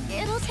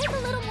 It'll take a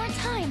little more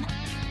time.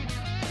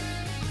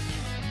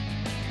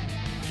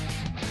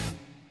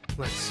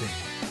 Let's see.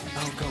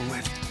 I'll go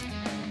with...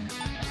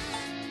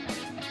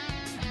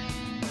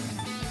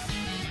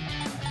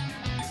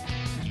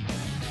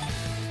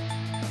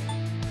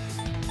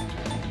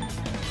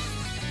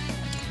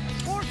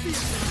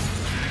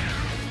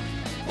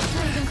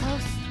 Not even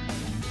close.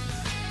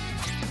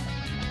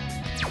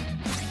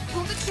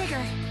 Pull the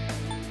trigger.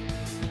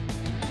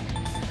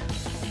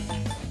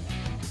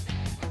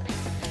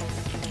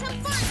 Have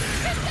fun!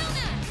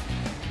 Persona!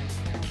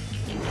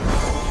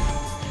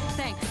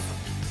 Thanks.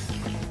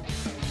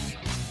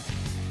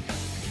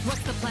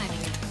 What's the plan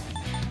here?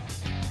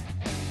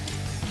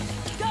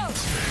 Go!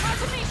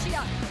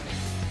 Artemisia!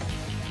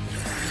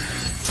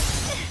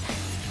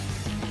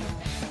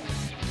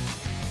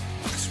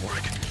 Nice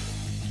work.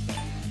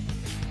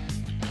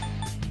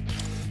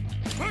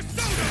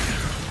 Persona!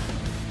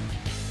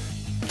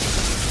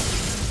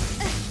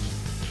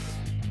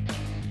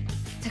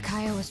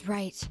 Takaya was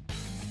right.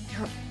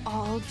 You're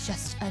all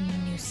just a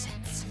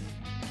nuisance.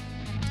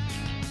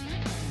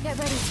 Get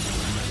ready.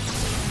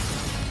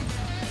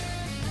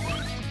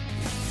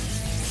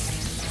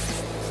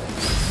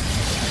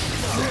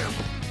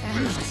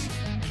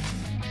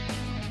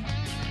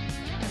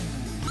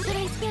 Should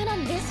I stand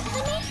on this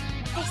enemy?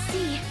 I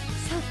see.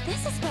 So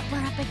this is what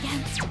we're up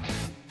against.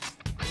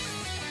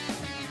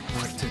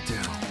 What to do?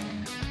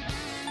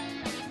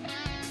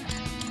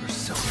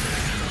 Persona.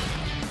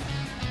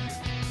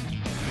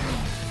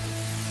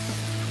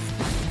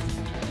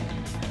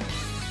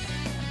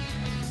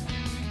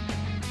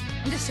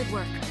 This should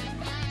work.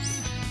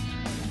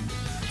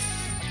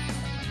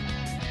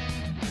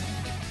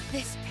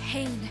 This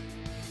pain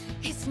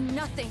is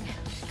nothing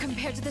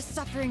compared to the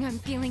suffering I'm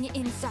feeling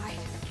inside.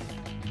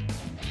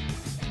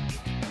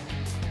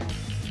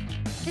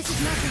 This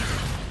is nothing.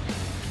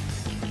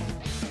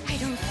 I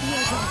don't feel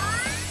good.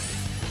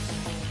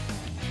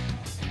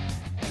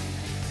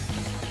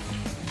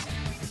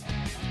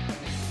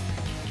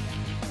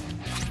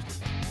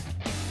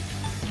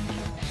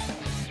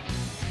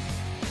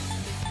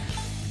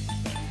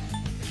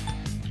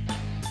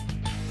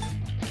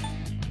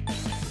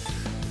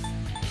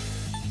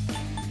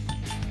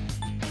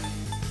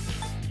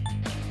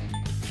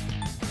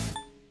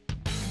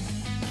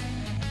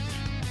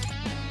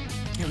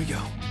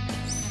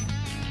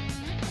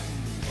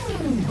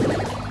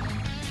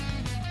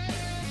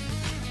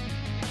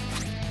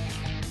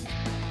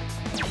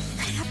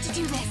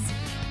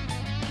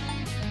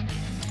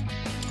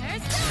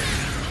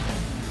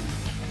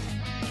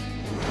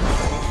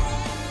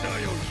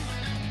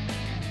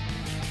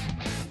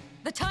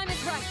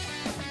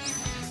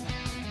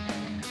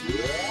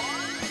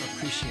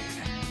 Appreciate it.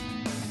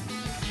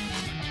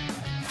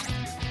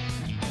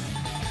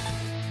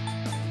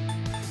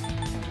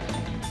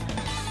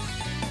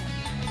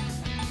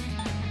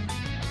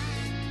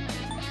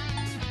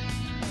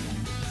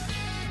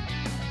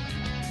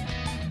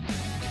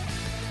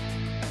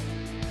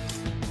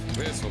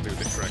 This'll do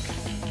the trick.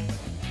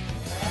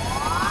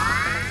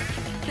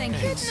 Thank you.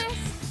 Thanks.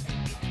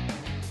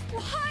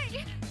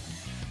 Why?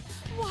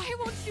 Why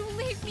won't you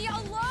leave me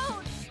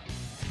alone?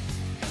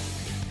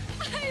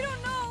 I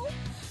don't know.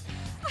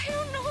 I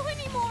don't know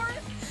anymore.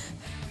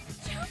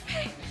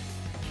 Junpei.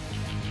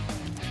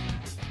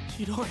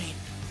 Chidori.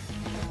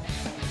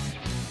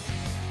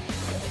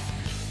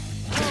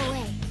 Go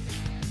away.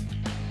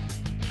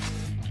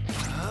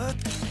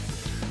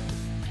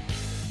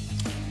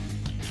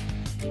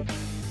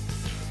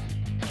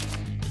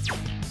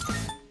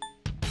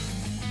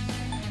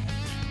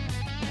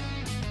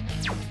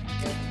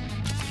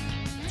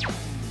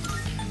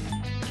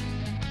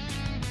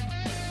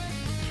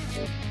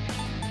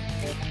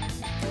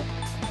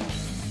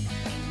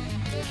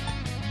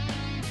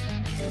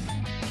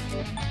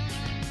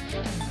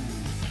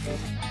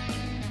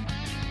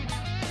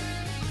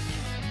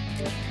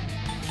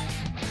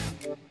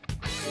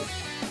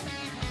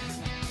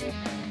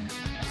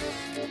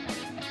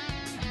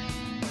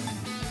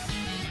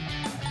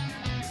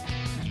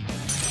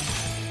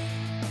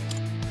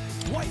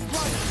 White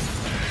light!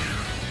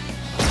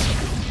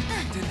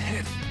 Didn't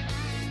hit.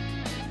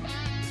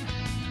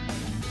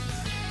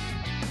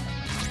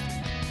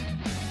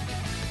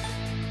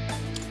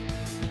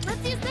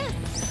 Let's use this.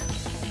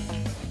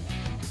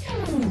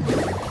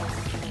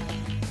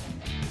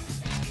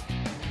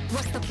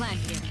 What's the plan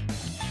here?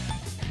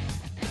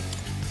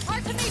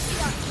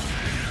 Artemisia!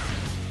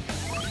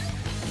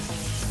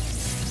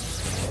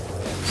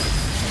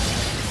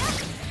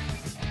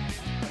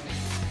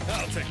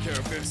 I'll take care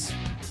of this.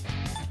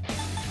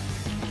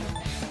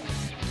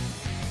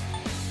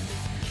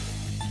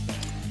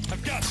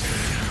 I've got this.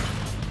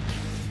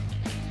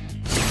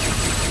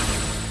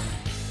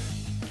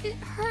 It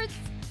hurts.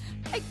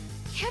 I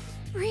can't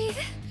breathe.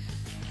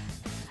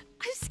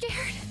 I'm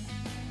scared.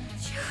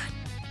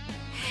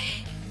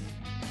 Junpei.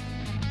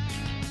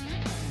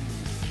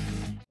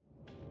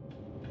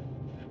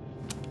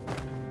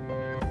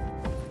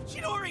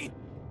 Chidori!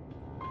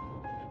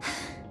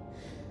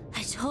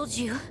 I told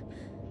you.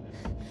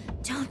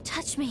 Don't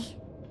touch me.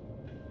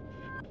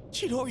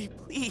 Chidori,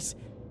 please.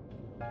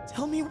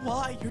 Tell me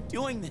why you're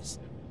doing this.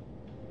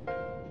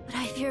 What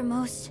I fear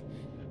most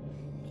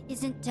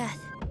isn't death.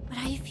 What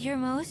I fear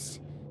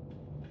most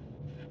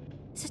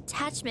is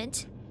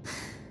attachment.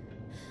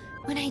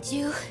 When I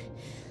do,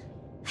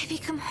 I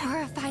become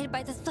horrified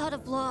by the thought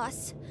of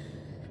loss.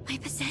 My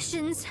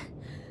possessions,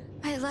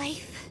 my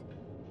life,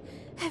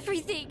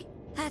 everything.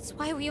 That's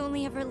why we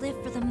only ever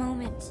live for the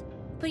moment.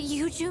 But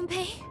you,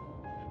 Junpei,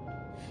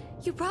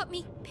 you brought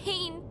me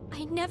pain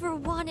I never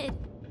wanted.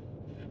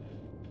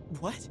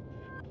 What?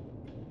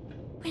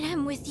 When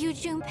I'm with you,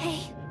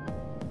 Junpei,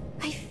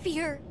 I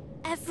fear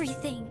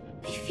everything.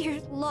 I fear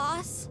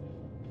loss.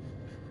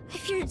 I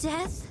fear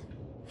death.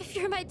 I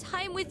fear my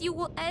time with you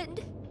will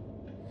end.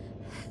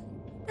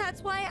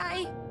 That's why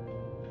I...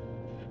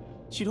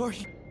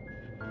 Chidori,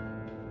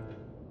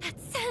 That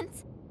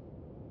sense.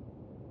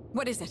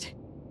 What is it?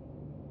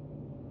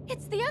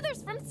 It's the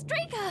others from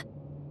Strega.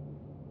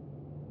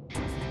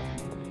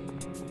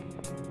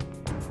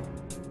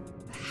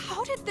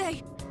 How did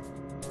they?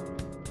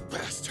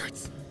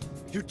 Bastards!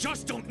 You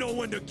just don't know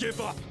when to give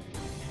up!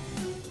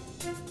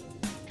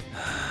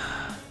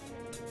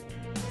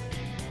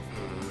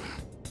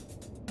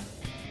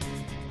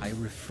 I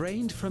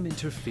refrained from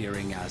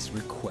interfering as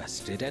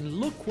requested, and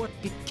look what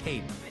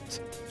became of it.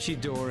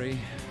 Chidori,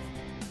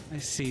 I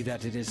see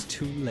that it is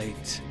too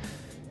late.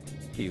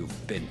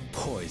 You've been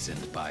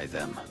poisoned by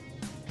them.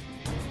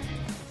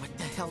 what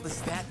the hell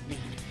does that mean?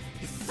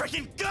 You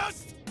freaking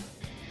ghost!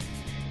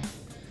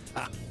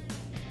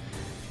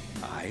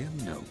 I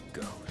am no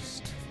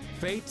ghost.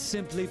 Fate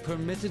simply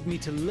permitted me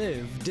to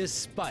live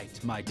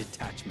despite my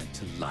detachment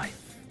to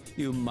life.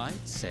 You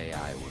might say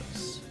I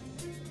was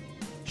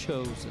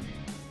chosen.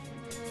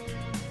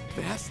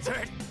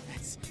 Bastard!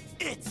 That's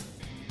it!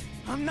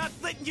 I'm not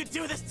letting you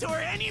do this to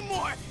her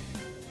anymore!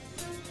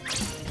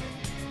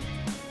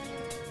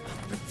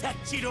 I'll protect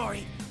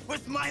Chidori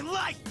with my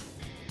life!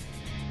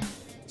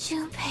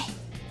 Junpei,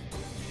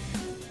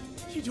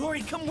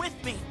 Chidori, come with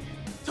me!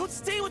 Don't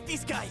stay with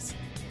these guys!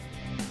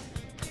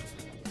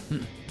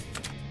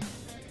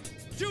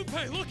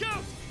 Junpei, look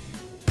out!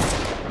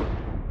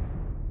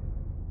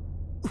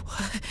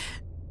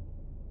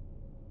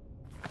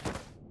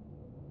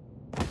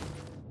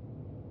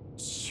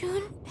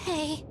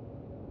 Junpei.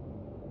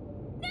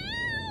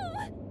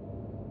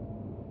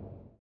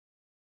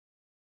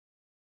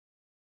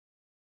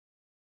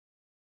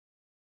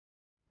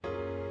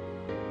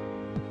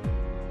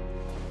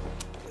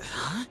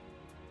 Huh?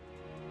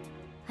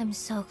 I'm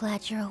so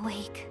glad you're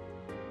awake.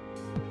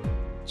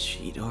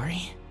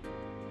 Chidori?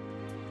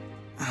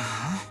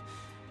 Uh-huh.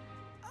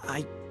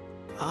 I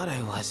thought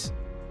I was.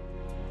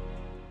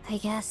 I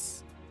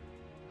guess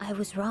I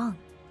was wrong.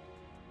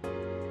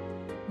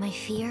 My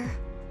fear,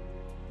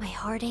 my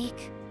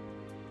heartache,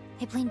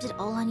 I blamed it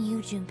all on you,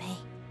 Junpei.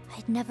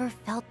 I'd never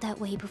felt that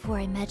way before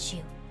I met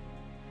you.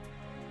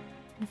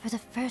 And for the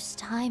first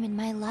time in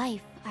my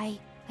life, I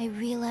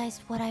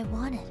realized what I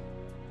wanted.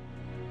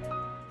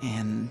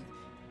 And...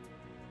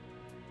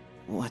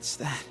 what's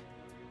that?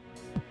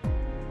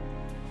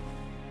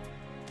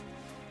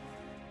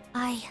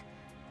 I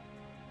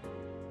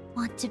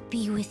want to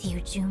be with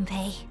you,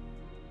 Junpei.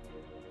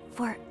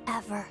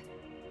 Forever.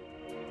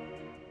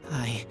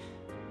 I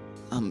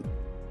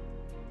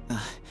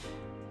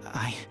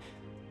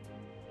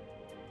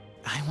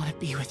want to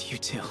be with you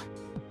too.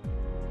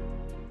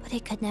 But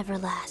it could never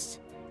last.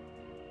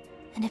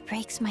 And it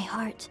breaks my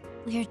heart.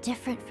 We are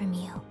different from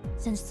you.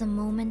 Since the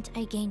moment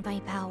I gained my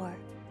power,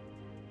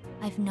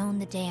 I've known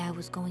the day I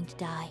was going to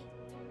die.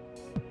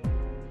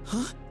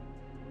 Huh?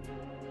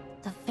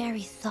 The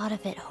very thought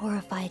of it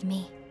horrified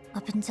me.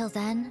 Up until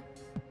then,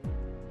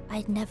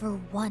 I'd never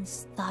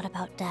once thought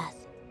about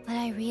death. But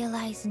I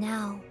realize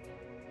now,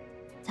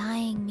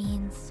 dying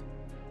means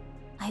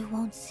I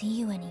won't see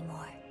you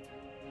anymore.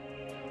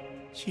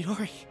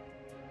 Chidori.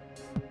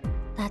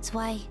 That's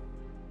why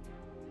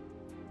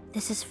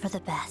this is for the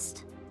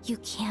best. You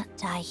can't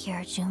die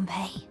here,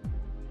 Junpei.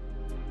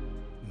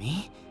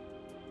 Me?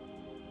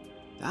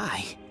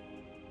 Die?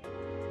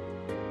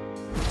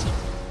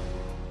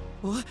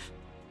 What?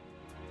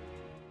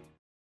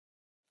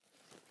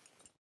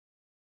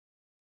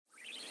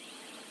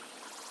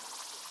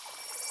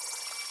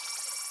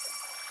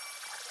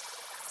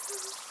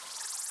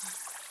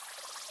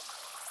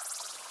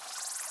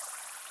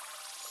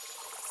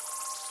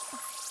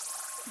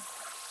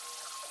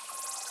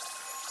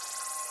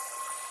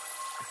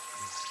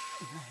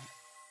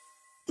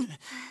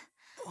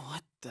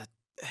 What the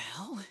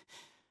hell?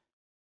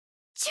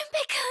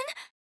 Junpei-kun!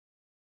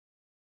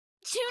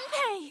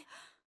 Junpei!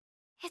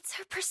 It's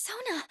her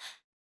persona.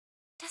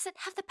 Does it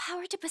have the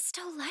power to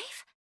bestow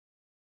life?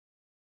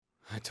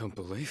 I don't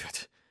believe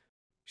it.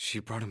 She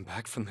brought him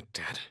back from the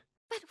dead?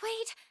 But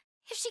wait,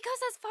 if she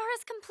goes as far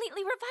as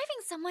completely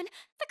reviving someone,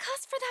 the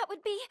cost for that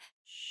would be...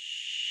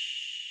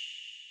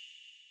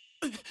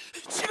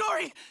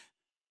 Chidori!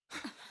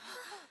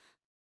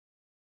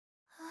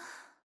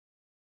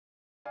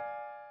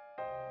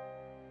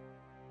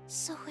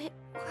 So it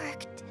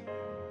worked.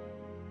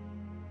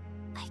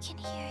 I can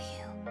hear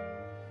you.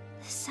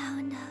 The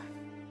sound of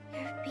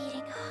your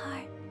beating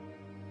heart.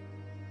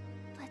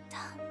 But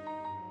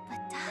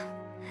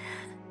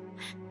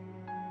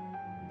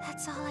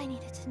that's all I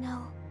needed to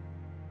know.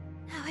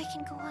 Now I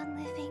can go on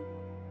living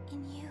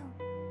in you.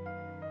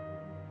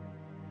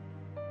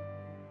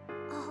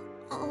 I'll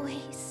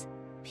always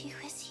be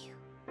with you.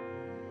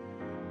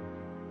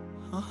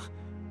 Huh?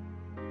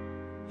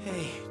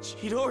 Hey,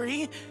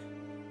 Chidori!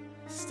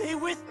 Stay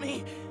with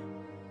me!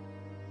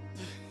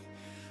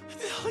 What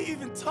the hell are you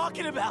even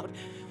talking about?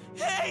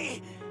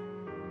 Hey!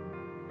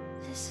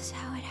 This is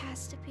how it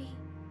has to be.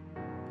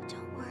 But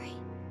don't worry.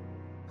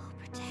 I'll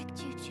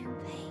protect you,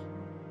 Junpei.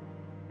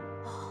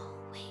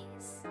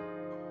 Always.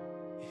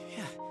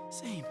 Yeah,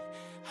 same.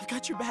 I've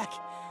got your back.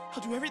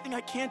 I'll do everything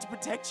I can to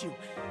protect you.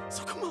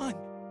 So come on.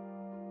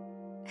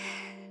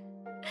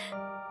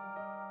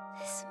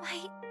 This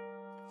might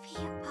be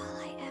all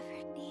I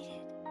ever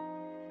needed.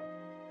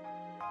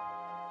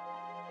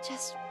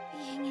 Just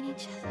being in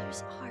each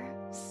other's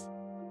arms.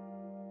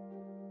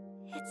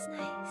 It's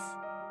nice.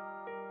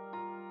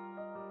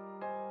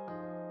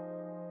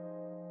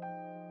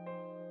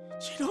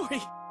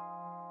 Chidori!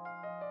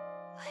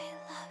 I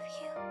love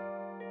you,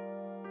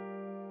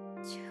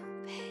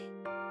 Junpei.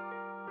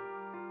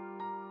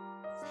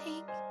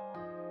 Thank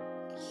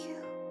you.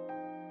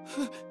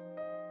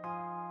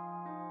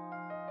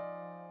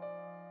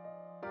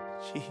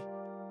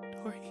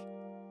 Chidori.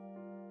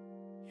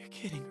 You're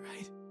kidding,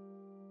 right?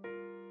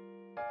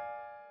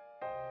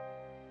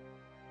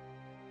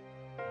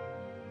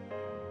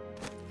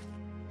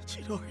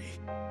 Chidori.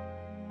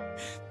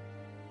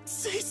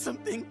 Say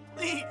something,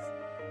 please.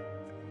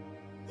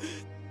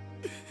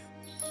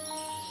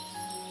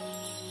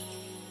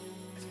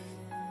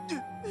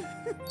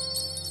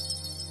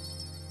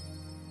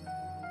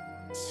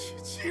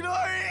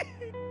 Chidori!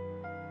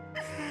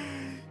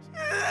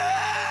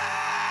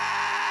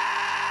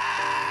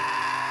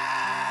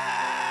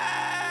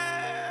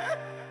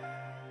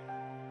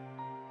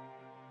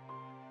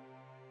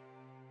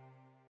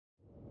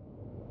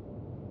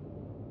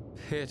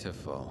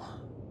 Pitiful.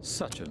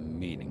 Such a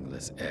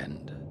meaningless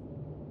end.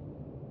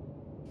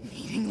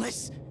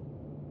 Meaningless?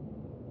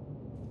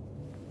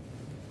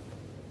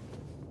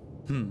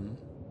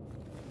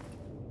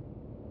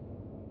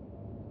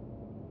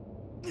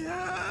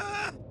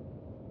 Ah!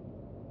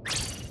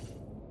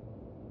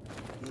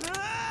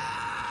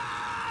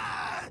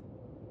 Ah!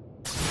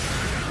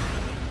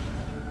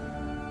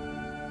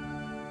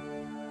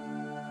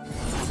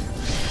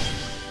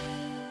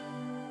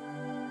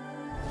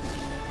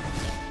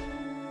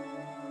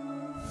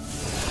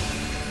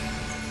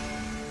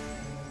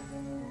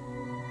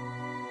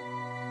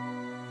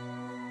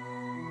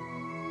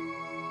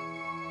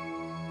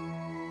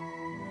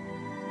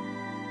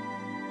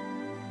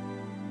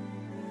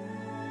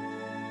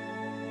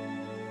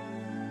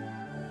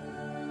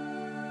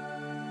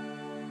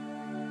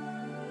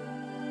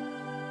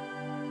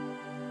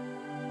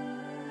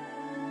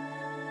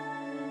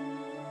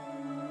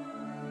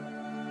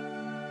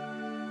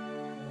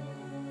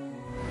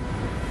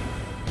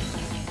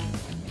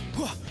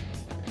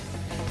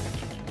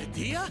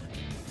 idea?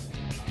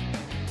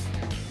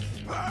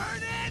 Burn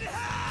in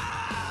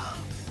hell!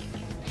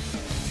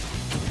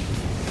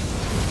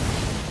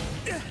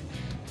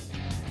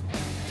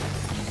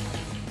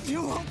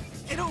 You won't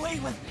get away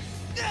with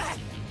that!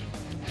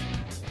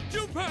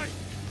 Junpei!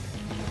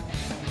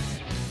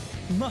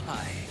 My,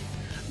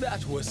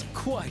 that was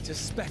quite a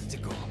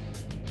spectacle.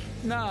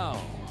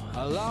 Now,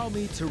 allow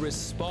me to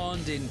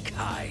respond in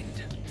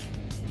kind.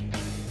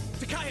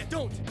 Takaya,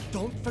 don't!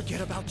 Don't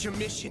forget about your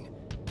mission.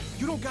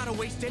 You don't gotta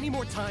waste any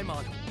more time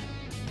on him.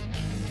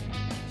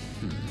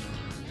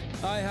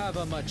 I have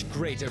a much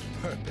greater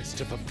purpose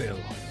to fulfill.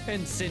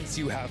 And since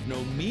you have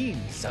no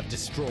means of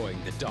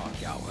destroying the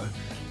Dark Hour,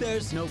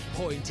 there's no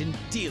point in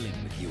dealing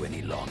with you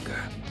any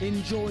longer.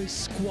 Enjoy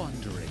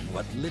squandering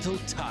what little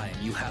time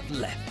you have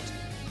left.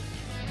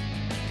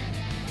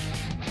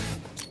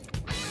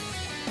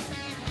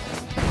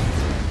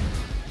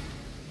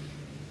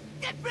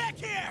 Get back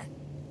here!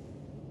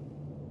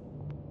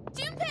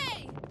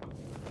 Junpei!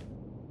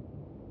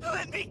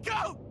 Let me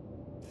go!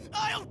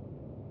 I'll...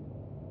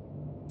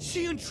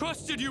 She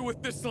entrusted you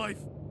with this life!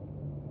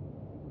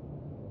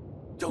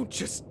 Don't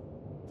just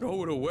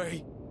throw it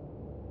away.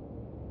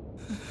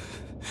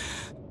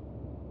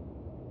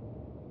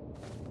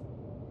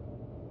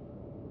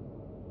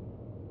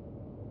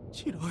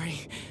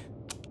 Chidori.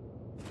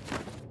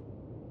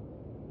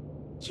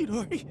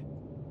 Chidori.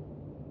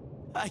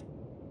 I...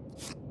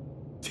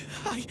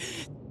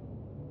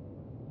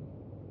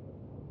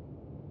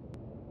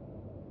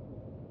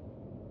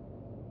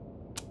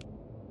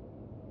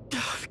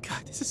 Oh,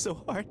 God, this is so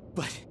hard.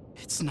 But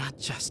it's not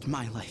just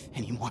my life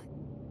anymore.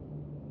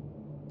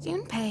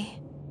 Junpei.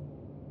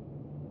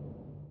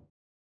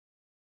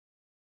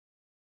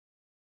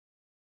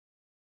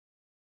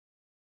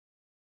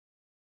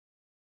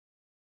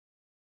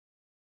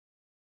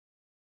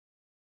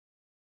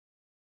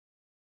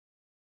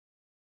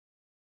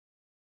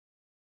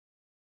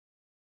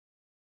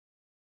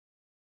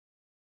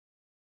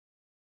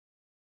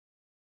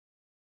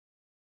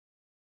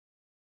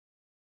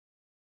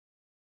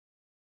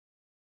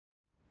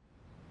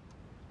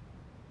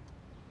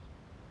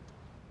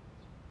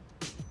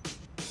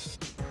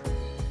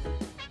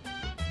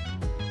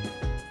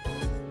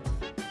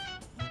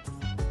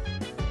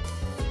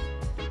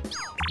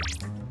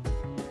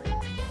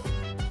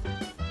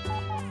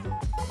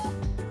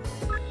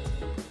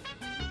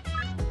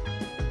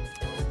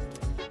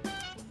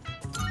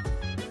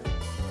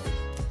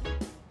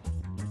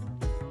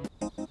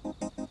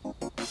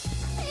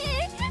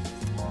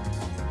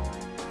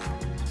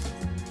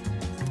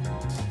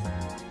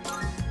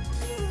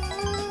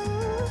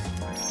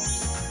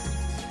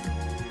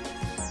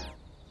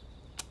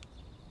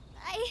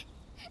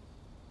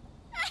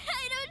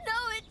 I don't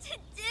know what to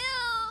do.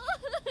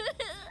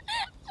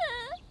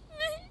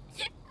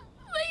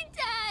 My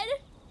dad.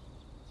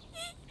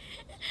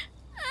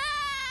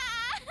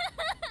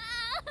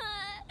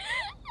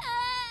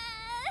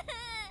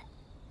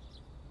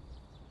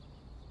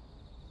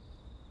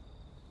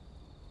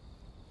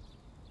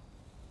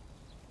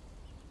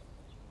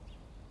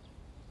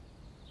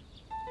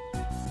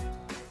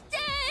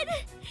 Dad!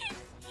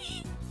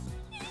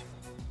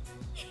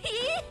 He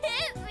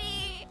hit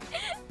me!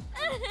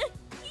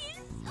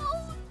 He's so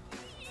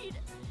mean!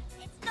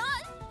 It's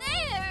not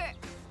fair!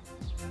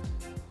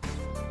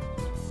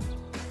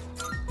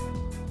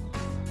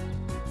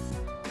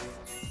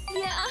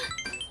 Yeah.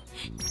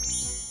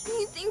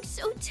 You think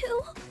so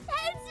too?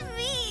 That's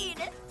mean!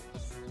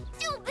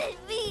 Stupid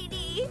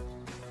meanie!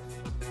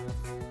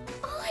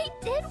 All I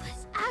did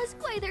was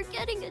ask why they're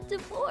getting a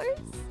divorce.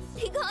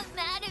 He got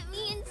mad at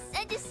me and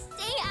said to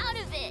stay out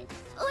of it.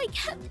 So I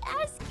kept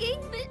asking,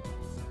 but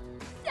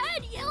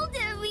Dad yelled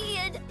at me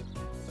and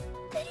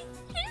he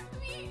hit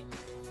me.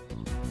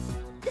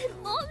 Then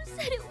Mom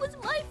said it was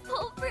my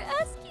fault for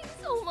asking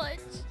so much.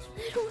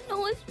 I don't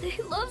know if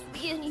they love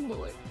me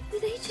anymore. Do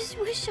they just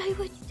wish I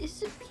would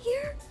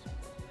disappear?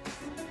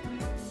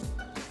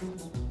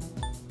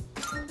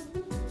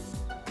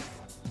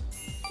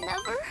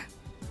 Never?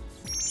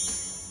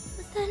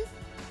 But then,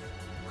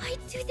 why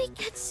do they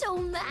get so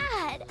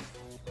mad?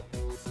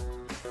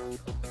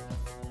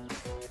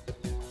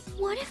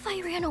 What if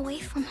I ran away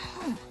from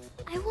home?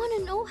 I want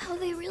to know how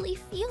they really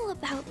feel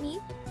about me.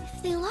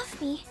 If they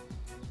love me,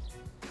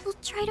 they'll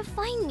try to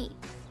find me,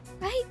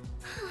 right?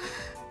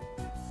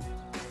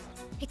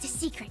 It's a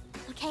secret,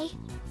 okay?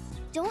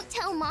 Don't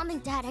tell Mom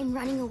and Dad I'm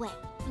running away.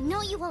 I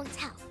know you won't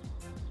tell.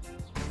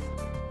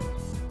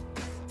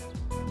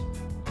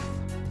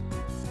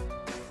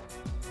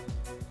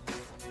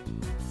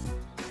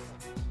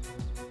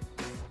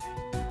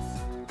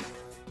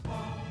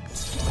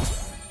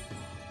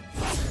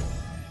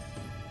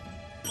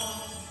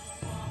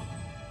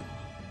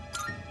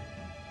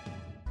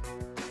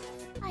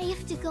 I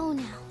have to go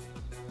now.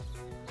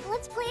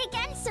 Let's play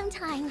again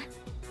sometime.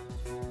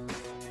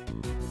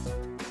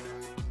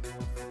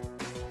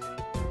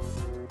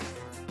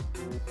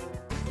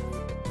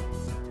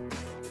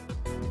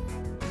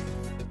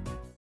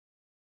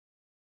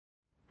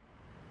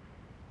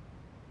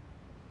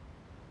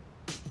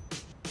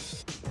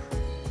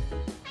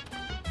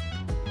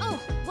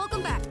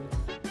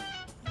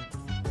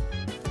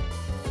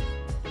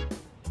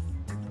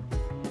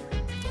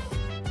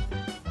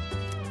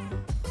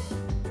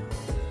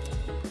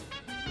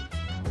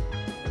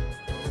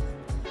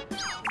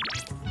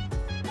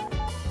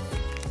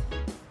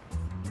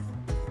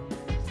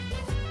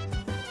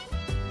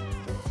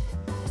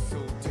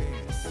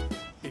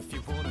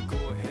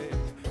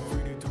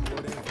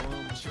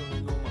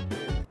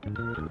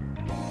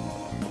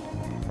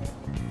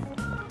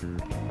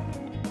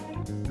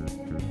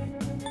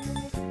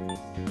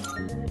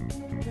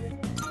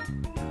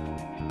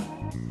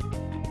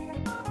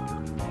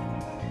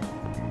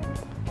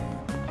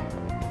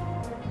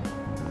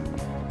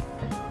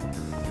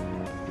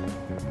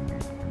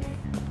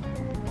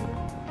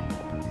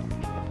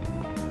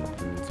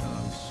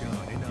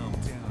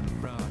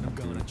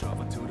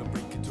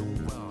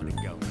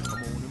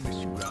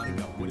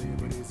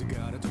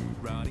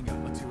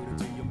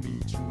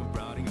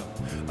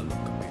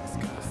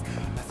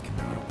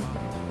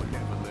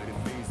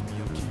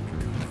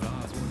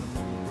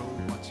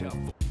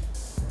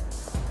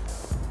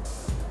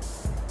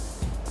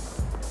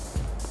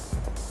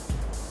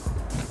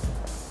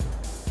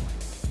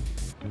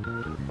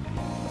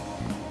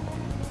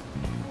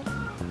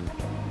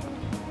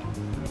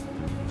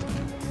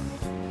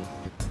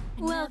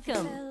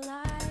 Welcome.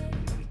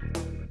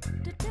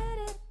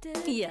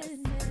 Yes.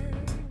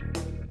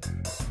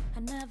 I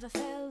never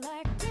felt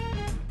like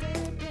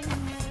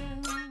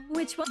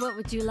Which one? What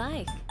would you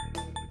like?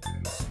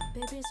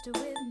 baby, stay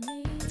with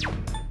me.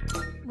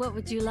 What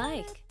would you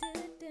like?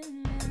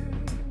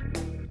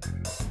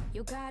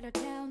 You gotta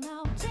tell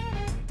now.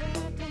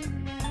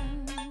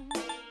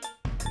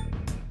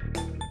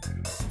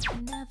 I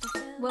never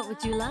felt What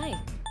would you like?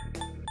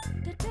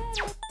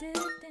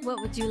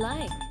 What would you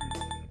like?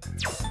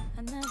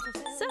 I never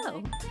felt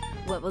So,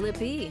 what will it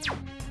be?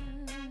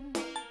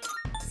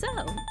 So,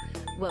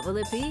 what will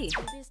it be?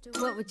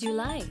 What would you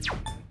like?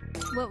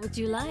 What would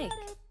you like?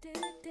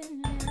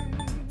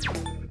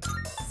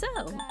 So,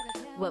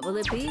 what will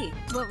it be?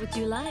 What would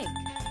you like?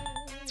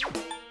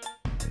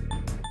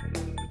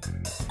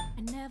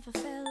 I never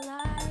felt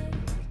like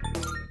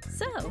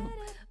So,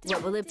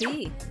 what will it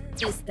be?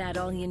 Is that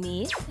all you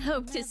need?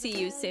 Hope to see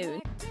you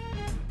soon.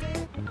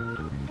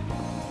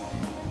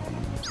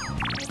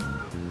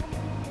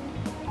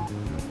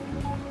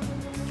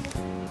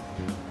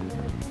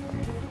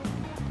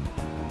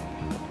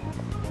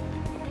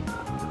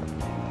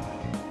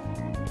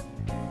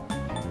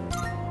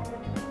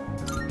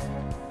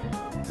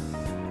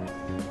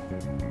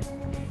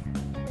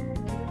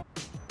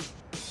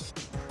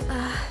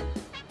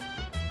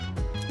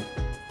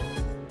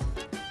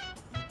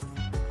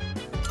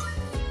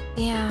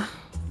 Yeah.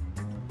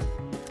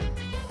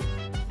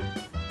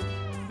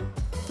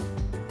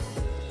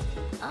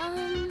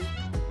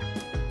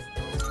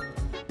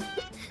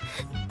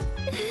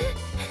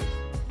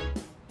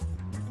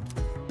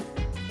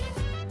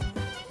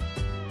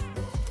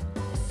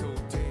 So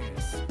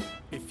dance,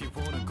 if you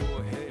wanna go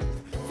ahead.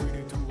 Free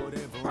to do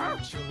whatever. I'm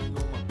chilling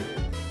on my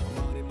bed.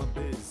 I'm out in my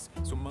biz,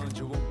 so mind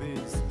your own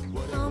biz.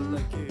 Whatever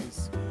like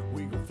is,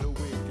 we gon' flow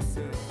with this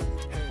end.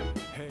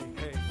 Hey, hey,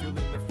 hey, feeling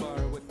the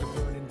fire with the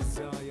burning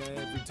desire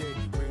every day.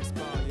 We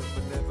inspire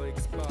but never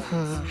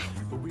expires.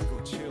 But we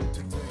gon' chill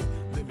today.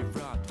 Let me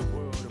rock the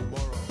world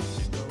tomorrow.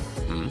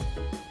 You know.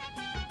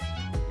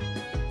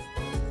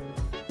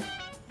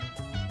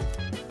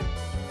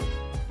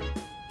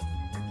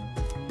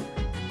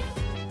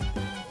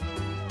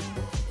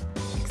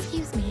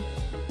 Excuse me.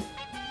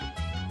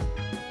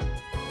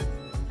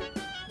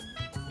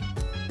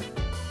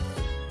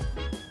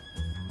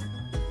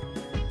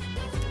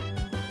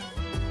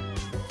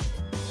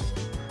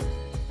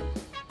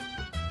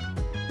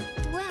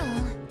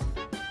 Well,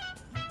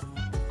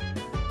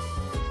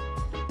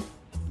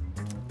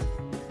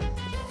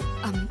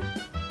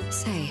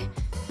 Say,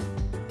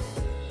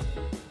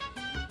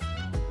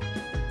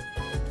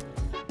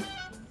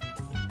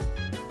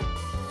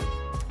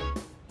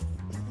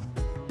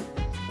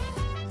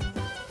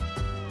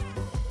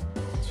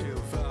 Chill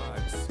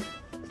vibes,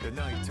 the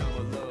nighttime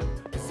of love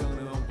is on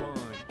and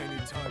unwind.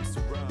 Anytime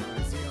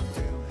surprise, yeah I'm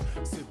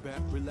down. Sit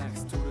back,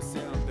 relax to the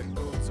sound that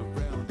goes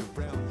around,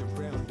 around,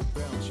 around,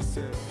 around. She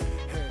said,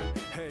 hey,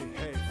 hey,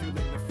 hey,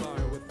 feeling the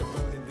fire with the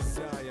burning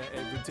desire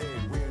every day.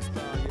 We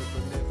inspire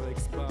but never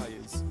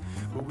expires.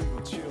 But we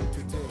gon' chill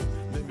today.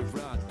 Let me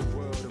rock the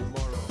world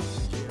tomorrow.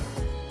 Yeah.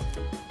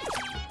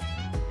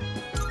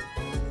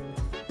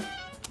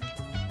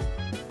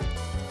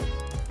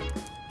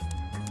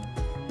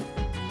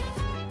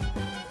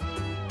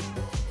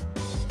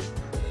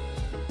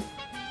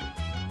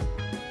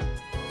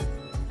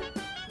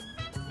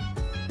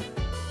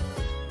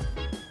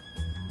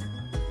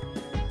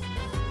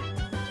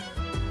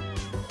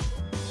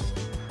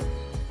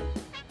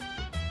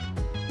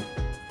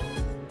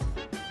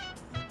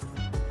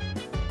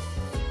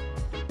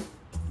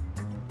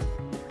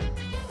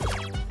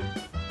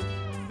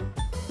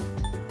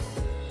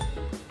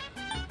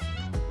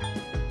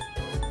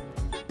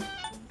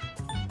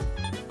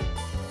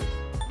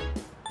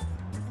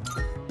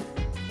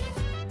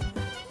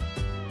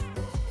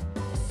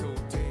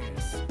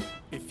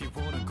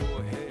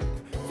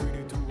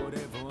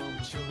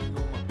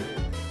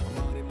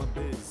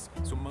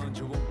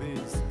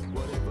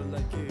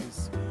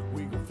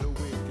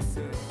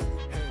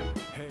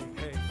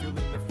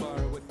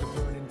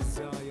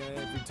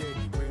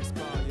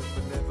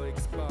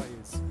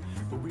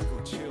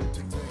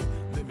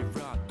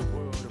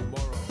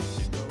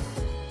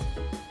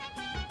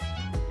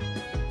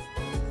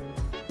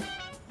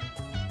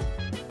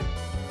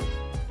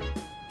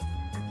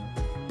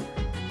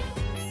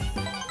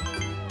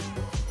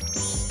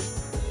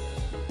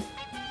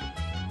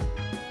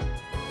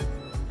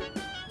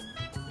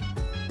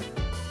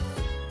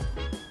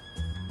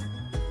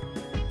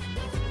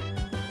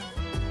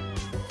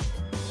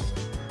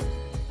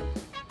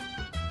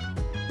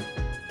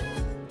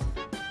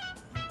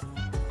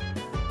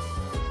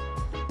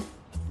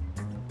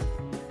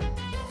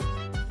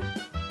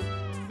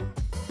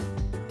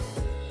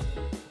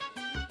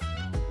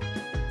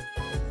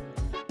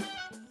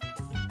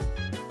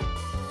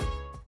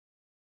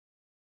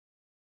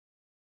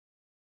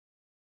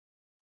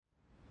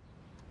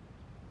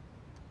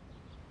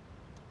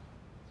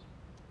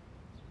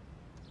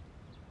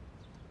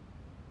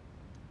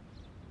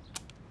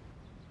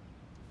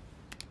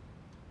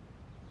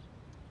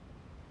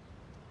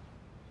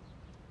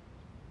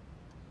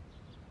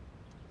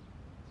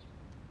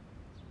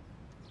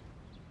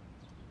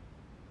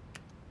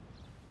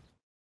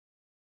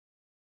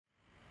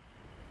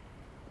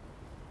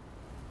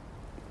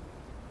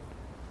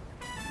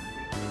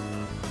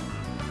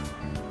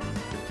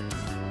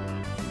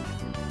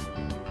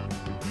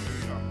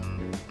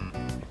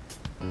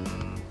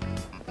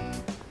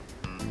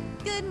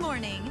 Good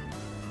morning.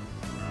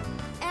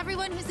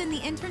 Everyone who's in the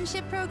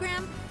internship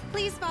program,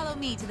 please follow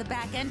me to the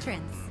back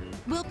entrance.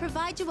 We'll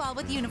provide you all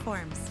with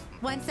uniforms.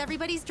 Once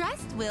everybody's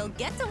dressed, we'll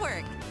get to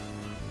work.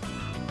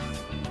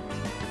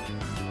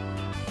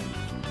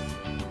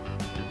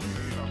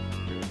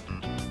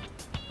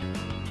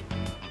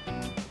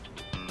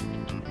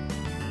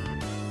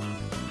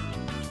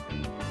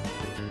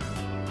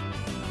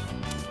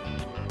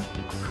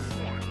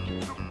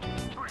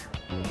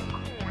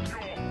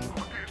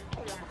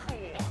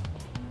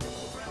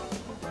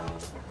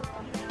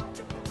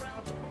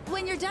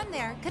 When you're done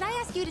there, could I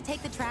ask you to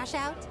take the trash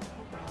out?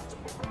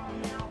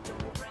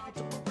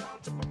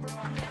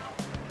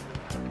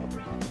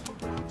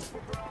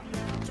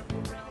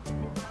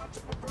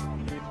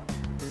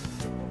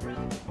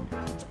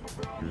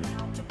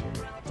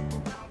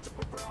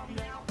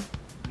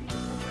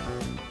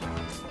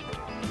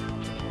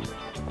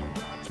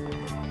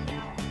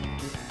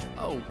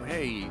 Oh,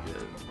 hey,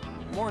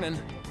 morning.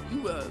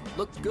 You,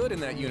 look good in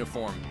that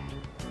uniform.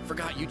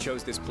 Forgot you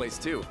chose this place,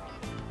 too.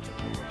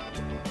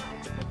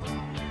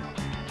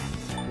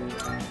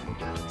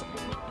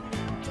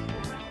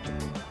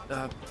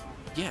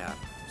 Yeah,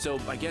 so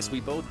I guess we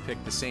both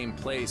picked the same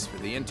place for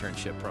the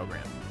internship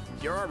program.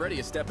 You're already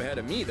a step ahead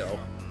of me, though.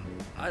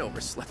 I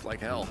overslept like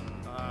hell.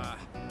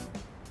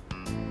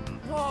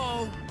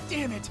 Oh,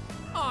 damn it!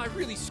 Oh, I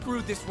really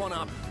screwed this one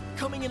up.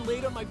 Coming in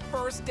late on my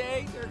first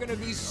day, they're gonna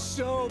be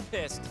so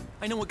pissed.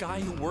 I know a guy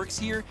who works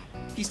here.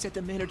 He said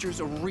the manager's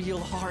a real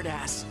hard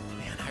ass.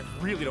 Man, I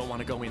really don't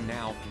want to go in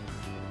now.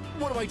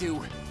 What do I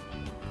do?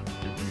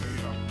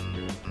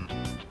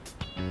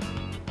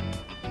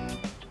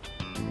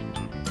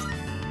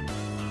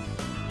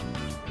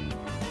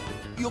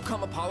 You'll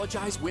come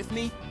apologize with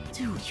me?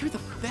 Dude, you're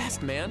the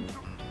best, man.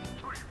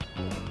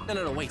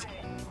 No, wait.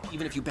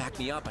 Even if you back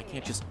me up, I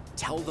can't just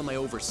tell them I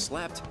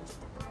overslept.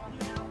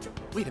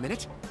 Wait a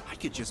minute. I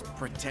could just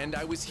pretend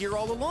I was here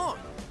all along.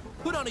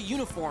 Put on a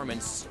uniform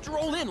and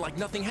stroll in like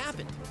nothing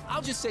happened.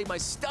 I'll just say my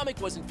stomach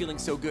wasn't feeling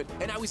so good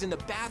and I was in the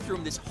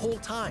bathroom this whole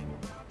time.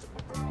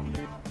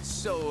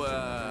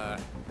 So,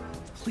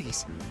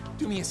 please,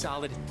 do me a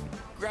solid.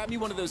 Grab me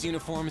one of those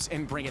uniforms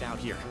and bring it out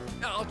here.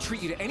 I'll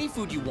treat you to any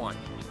food you want.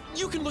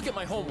 You can look at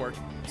my homework,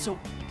 so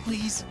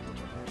please.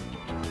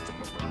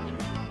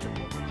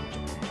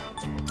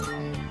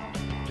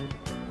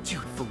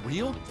 Dude, for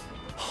real?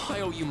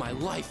 I owe you my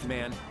life,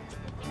 man.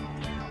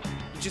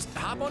 Just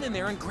hop on in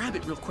there and grab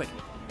it real quick.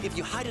 If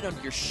you hide it under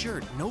your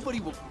shirt, nobody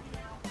will...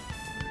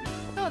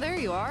 Oh, there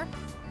you are.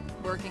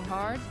 Working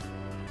hard.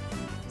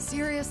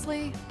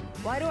 Seriously?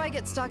 Why do I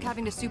get stuck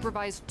having to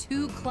supervise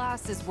 2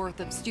 classes worth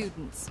of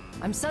students?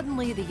 I'm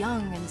suddenly the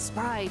young and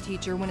spry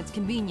teacher when it's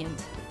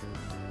convenient.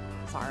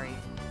 Sorry,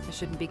 I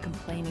shouldn't be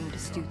complaining to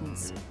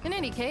students. In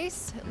any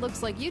case, it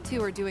looks like you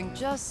two are doing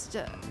just...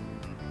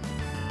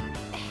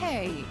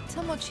 Hey,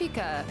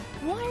 Tomochika,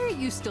 why are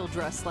you still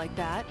dressed like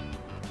that?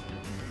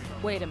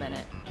 Wait a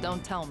minute,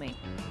 don't tell me.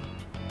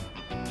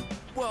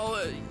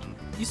 Well,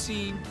 you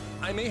see,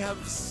 I may have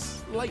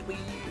slightly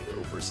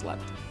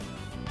overslept.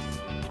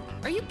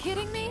 Are you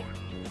kidding me?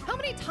 How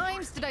many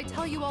times did I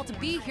tell you all to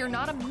be here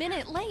not a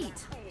minute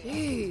late?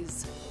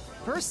 Jeez.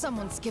 First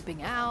someone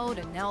skipping out,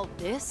 and now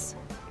this?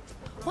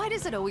 Why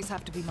does it always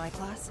have to be my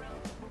class?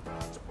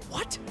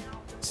 What?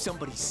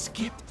 Somebody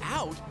skipped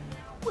out?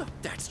 Well,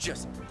 that's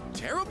just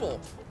terrible.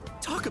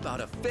 Talk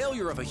about a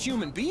failure of a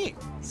human being.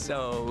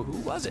 So, who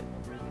was it?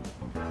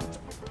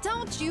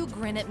 Don't you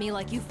grin at me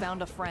like you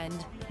found a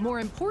friend. More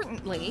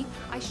importantly,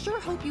 I sure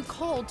hope you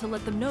called to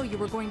let them know you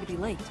were going to be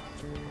late.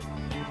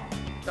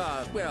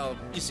 Well,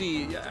 you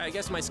see, I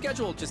guess my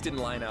schedule just didn't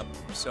line up,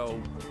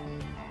 so...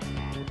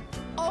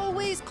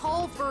 Always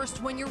call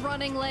first when you're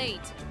running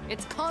late.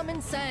 It's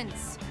common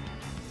sense.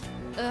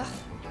 Ugh.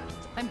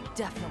 I'm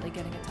definitely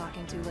getting a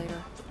talking to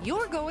later.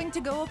 You're going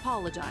to go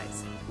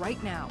apologize.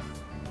 Right now.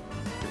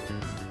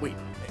 Wait,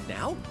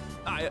 now?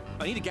 I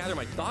need to gather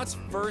my thoughts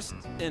first,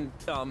 and,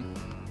 And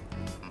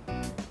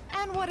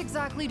what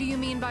exactly do you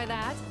mean by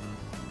that?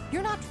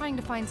 You're not trying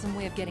to find some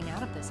way of getting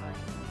out of this, are you?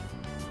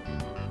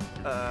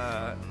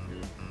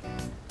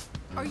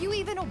 Are you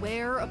even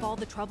aware of all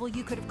the trouble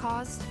you could have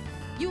caused?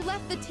 You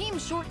left the team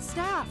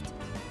short-staffed.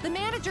 The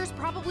manager's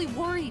probably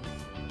worried.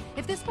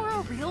 If this were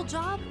a real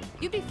job,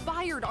 you'd be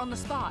fired on the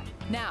spot.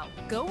 Now,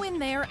 go in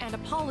there and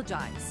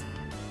apologize.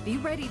 Be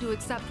ready to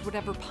accept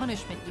whatever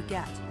punishment you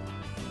get.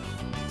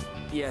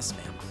 Yes,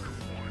 ma'am.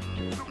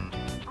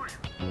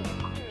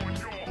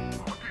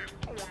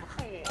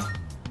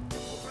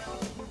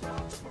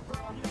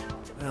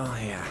 Oh,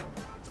 yeah.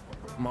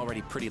 I'm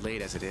already pretty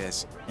late as it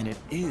is, and it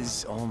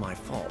is all my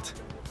fault.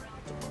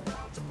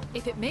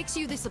 If it makes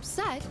you this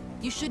upset,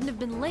 you shouldn't have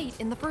been late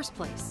in the first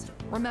place.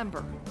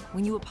 Remember,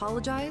 when you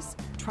apologize,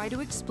 try to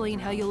explain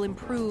how you'll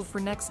improve for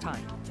next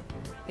time.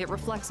 It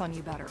reflects on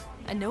you better.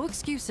 And no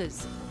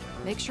excuses.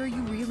 Make sure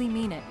you really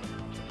mean it.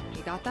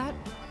 You got that?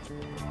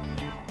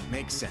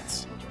 Makes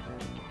sense.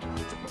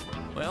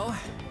 Well,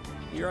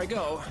 here I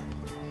go.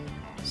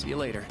 See you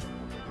later.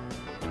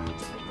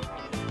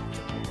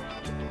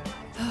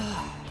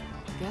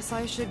 Guess Guess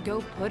I should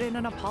go put in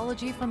an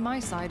apology from my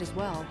side as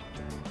well.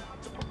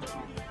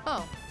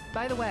 Oh,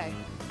 by the way,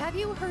 have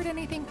you heard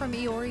anything from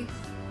Iori?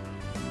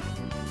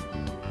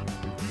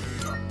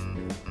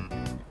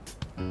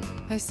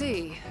 I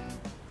see.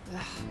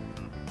 Ugh.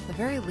 The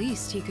very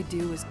least he could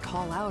do is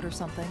call out or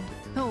something.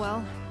 Oh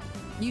well,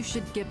 you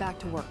should get back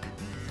to work.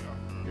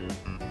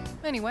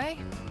 Anyway,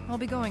 I'll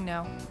be going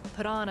now.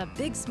 Put on a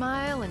big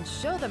smile and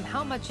show them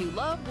how much you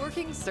love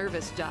working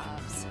service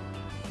jobs.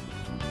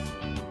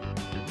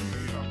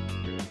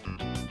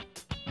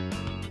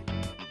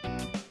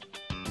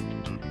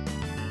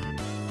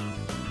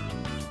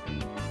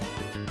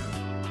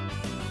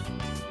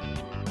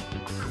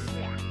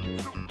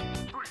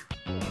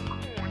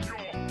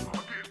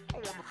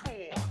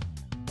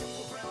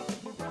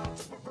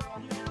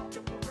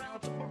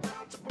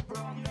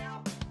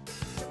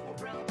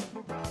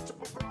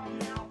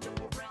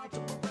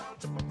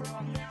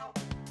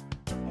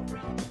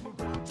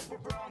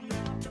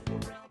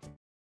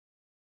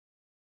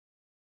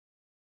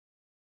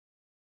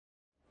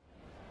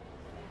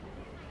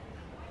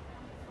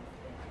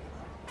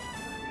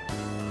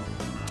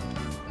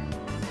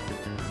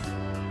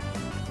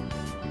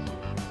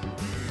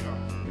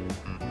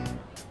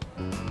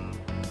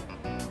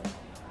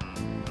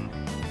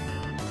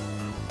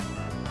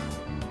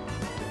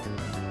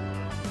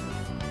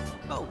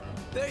 Oh,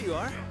 there you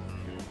are.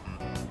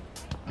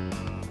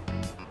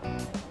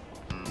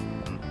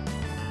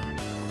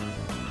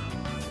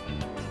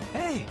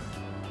 Hey!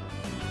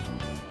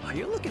 Oh,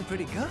 you're looking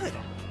pretty good.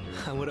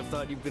 I would have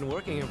thought you've been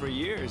working here for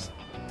years.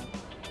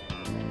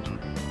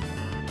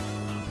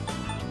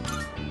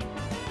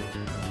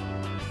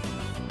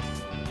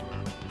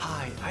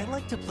 Hi, I'd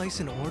like to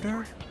place an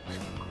order.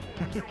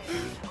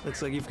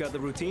 Looks like you've got the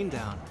routine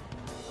down.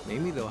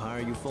 Maybe they'll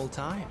hire you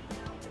full-time.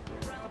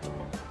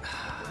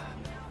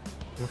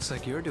 Looks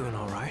like you're doing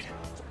all right.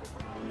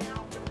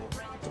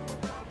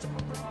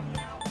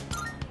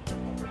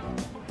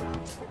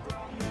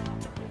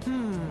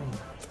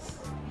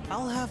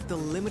 I'll have the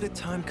limited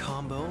time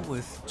combo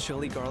with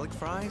chili garlic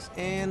fries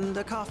and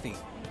a coffee.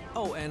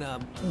 Oh, and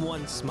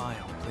one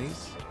smile,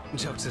 please.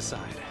 Jokes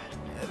aside,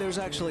 there's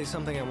actually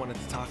something I wanted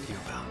to talk to you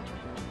about.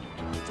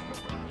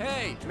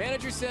 Hey,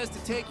 manager says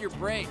to take your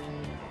break.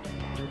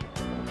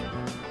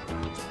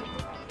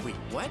 Wait,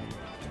 what?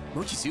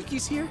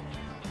 Mochizuki's here?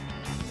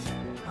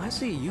 I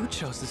see you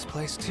chose this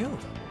place too.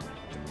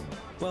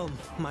 Well,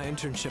 my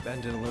internship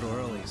ended a little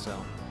early, so...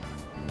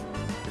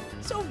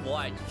 So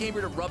what? You came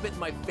here to rub it in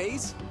my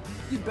face?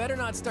 You better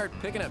not start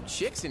picking up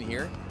chicks in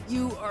here.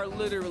 You are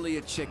literally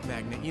a chick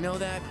magnet, you know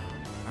that?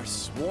 Our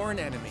sworn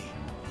enemy.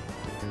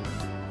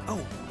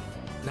 Oh,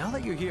 now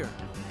that you're here,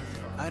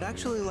 I'd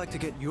actually like to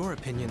get your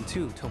opinion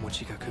too,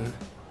 Tomochika-kun.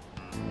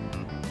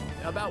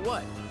 About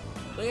what?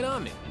 Lay it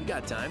on me. We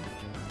got time.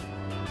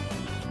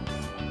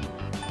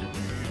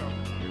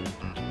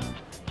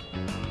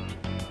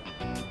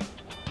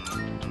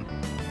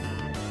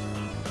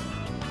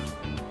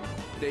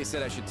 They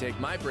said I should take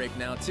my break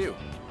now, too.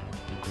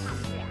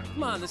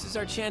 Come on, this is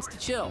our chance to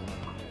chill.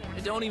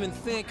 And don't even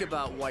think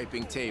about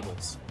wiping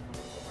tables.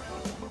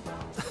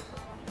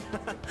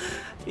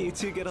 You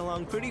two get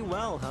along pretty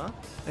well, huh?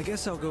 I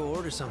guess I'll go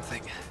order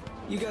something.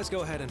 You guys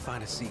go ahead and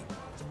find a seat.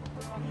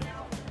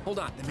 Hold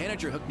on, the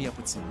manager hooked me up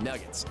with some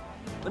nuggets.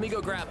 Let me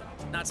go grab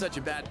them. Not such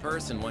a bad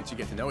person once you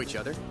get to know each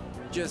other.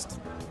 Just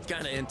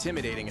kind of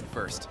intimidating at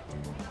first.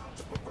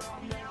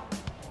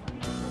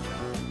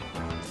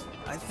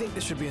 I think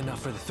this should be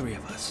enough for the three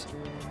of us.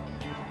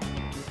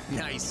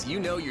 Nice, you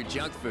know your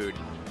junk food.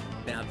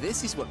 Now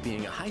this is what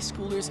being a high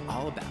schooler's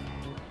all about.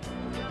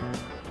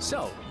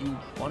 So, you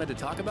wanted to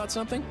talk about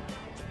something?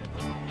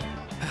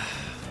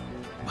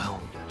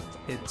 Well,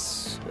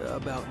 it's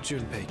about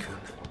Junpei-kun.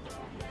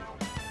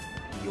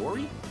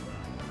 Iori?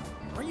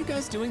 Aren't you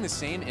guys doing the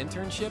same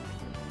internship?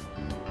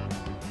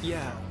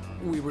 Yeah,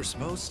 we were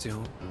supposed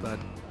to, but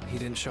he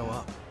didn't show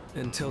up.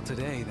 Until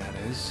today, that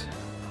is.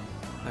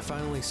 I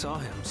finally saw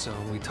him, so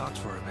we talked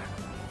for a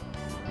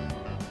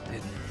bit.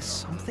 Did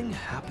something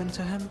happen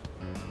to him?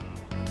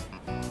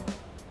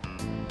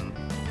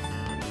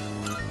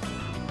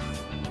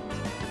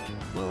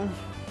 Well,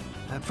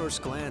 at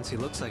first glance, he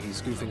looks like he's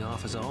goofing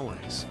off as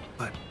always,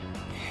 but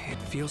it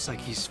feels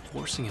like he's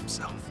forcing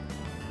himself.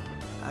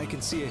 I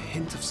can see a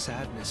hint of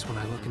sadness when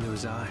I look into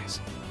his eyes.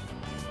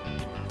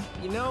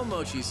 You know,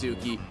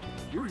 Mochizuki,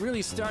 you're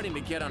really starting to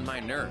get on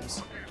my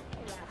nerves.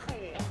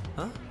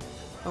 Huh?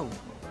 Oh,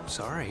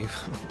 sorry.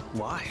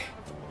 Why?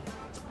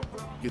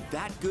 You're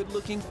that good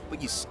looking,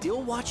 but you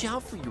still watch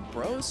out for your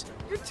bros?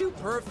 You're too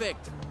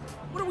perfect.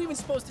 What are we even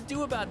supposed to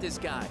do about this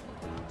guy?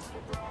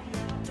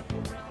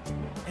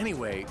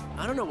 Anyway,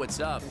 I don't know what's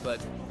up, but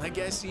I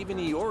guess even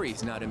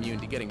Iori's not immune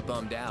to getting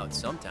bummed out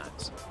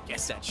sometimes.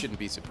 Guess that shouldn't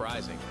be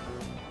surprising.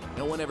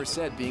 No one ever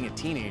said being a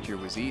teenager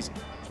was easy.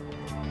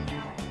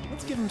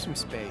 Let's give him some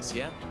space,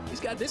 yeah?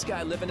 He's got this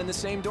guy living in the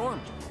same dorm.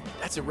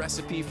 That's a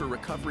recipe for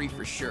recovery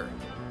for sure.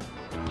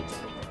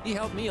 He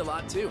helped me a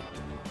lot too.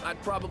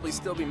 I'd probably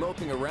still be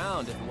moping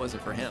around if it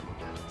wasn't for him.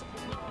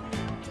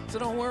 So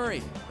don't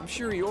worry. I'm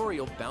sure Iori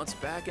will bounce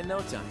back in no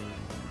time.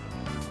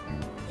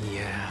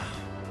 Yeah.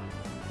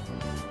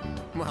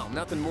 Well,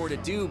 nothing more to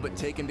do but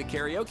take him to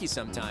karaoke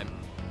sometime.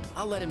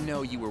 I'll let him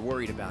know you were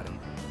worried about him.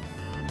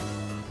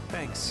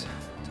 Thanks,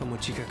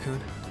 Tomochika-kun.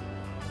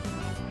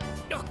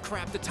 Oh,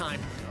 crap, the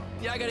time.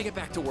 Yeah, I gotta get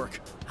back to work.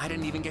 I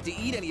didn't even get to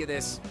eat any of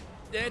this.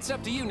 It's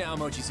up to you now,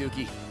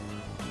 Mochizuki.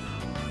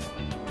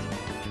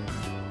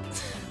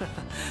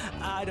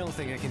 I don't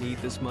think I can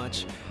eat this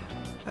much.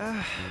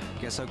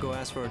 Guess I'll go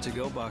ask for a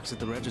to-go box at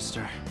the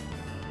register.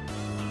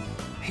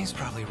 He's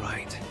probably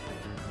right.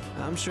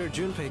 I'm sure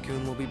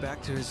Junpei-kun will be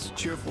back to his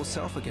cheerful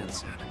self again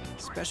soon,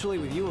 especially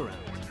with you around.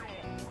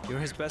 You're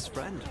his best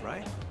friend,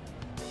 right?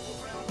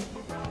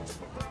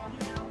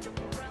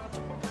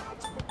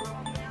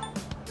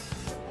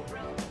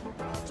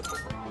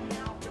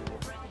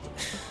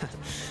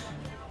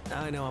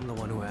 I know I'm the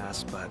one who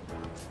asked, but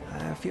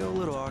I feel a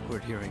little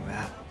awkward hearing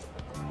that.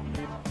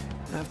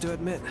 I have to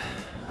admit,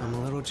 I'm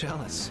a little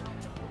jealous.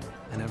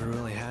 I never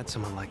really had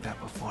someone like that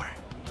before.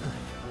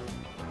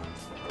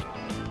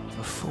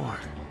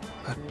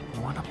 But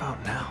what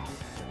about now?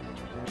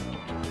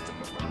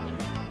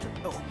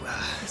 Oh,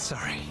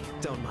 sorry.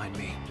 Don't mind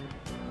me.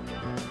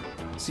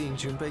 Seeing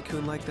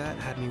Junpei-kun like that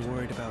had me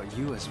worried about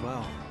you as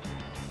well.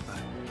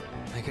 But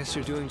I guess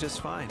you're doing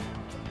just fine.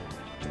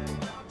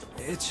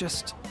 It's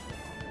just...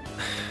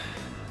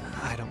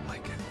 I don't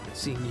like it.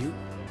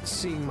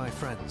 Seeing my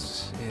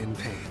friends in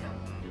pain.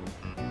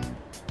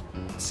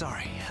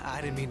 Sorry,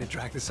 I didn't mean to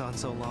drag this on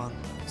so long.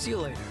 See you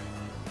later.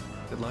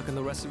 Good luck on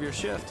the rest of your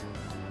shift.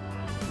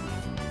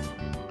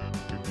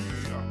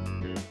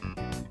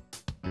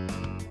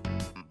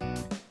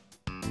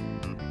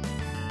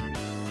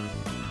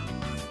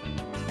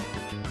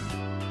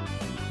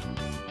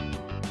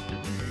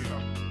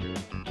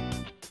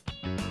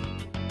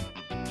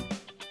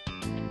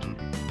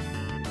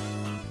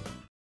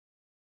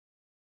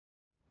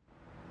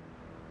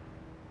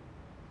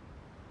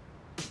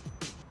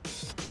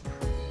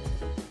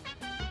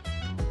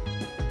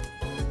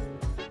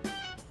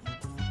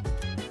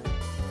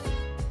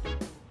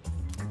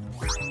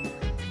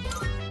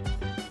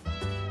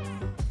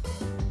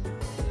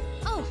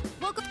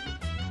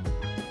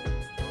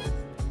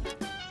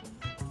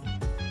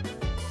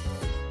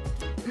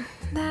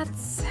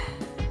 That's...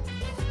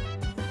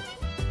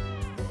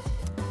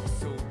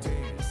 So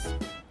dance,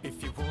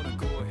 if you wanna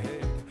go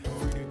ahead.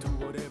 Free to do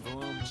whatever,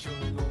 I'm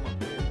chilling on my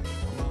bed.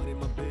 I'm out in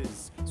my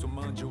biz, so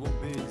mind your own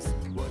biz.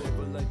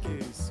 Whatever like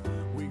is,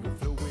 we gon'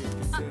 flow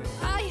with the set.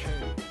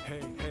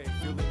 Hey,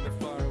 feeling the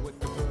fire with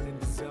the burning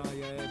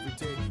desire. Every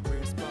day we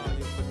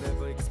inspire, but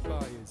never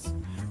expires.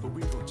 But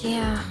we gon' chill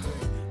Yeah.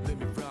 today. Let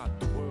me rock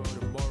the world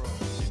tomorrow,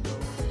 you know.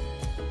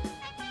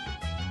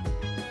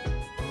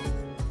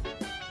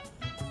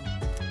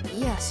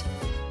 Yes.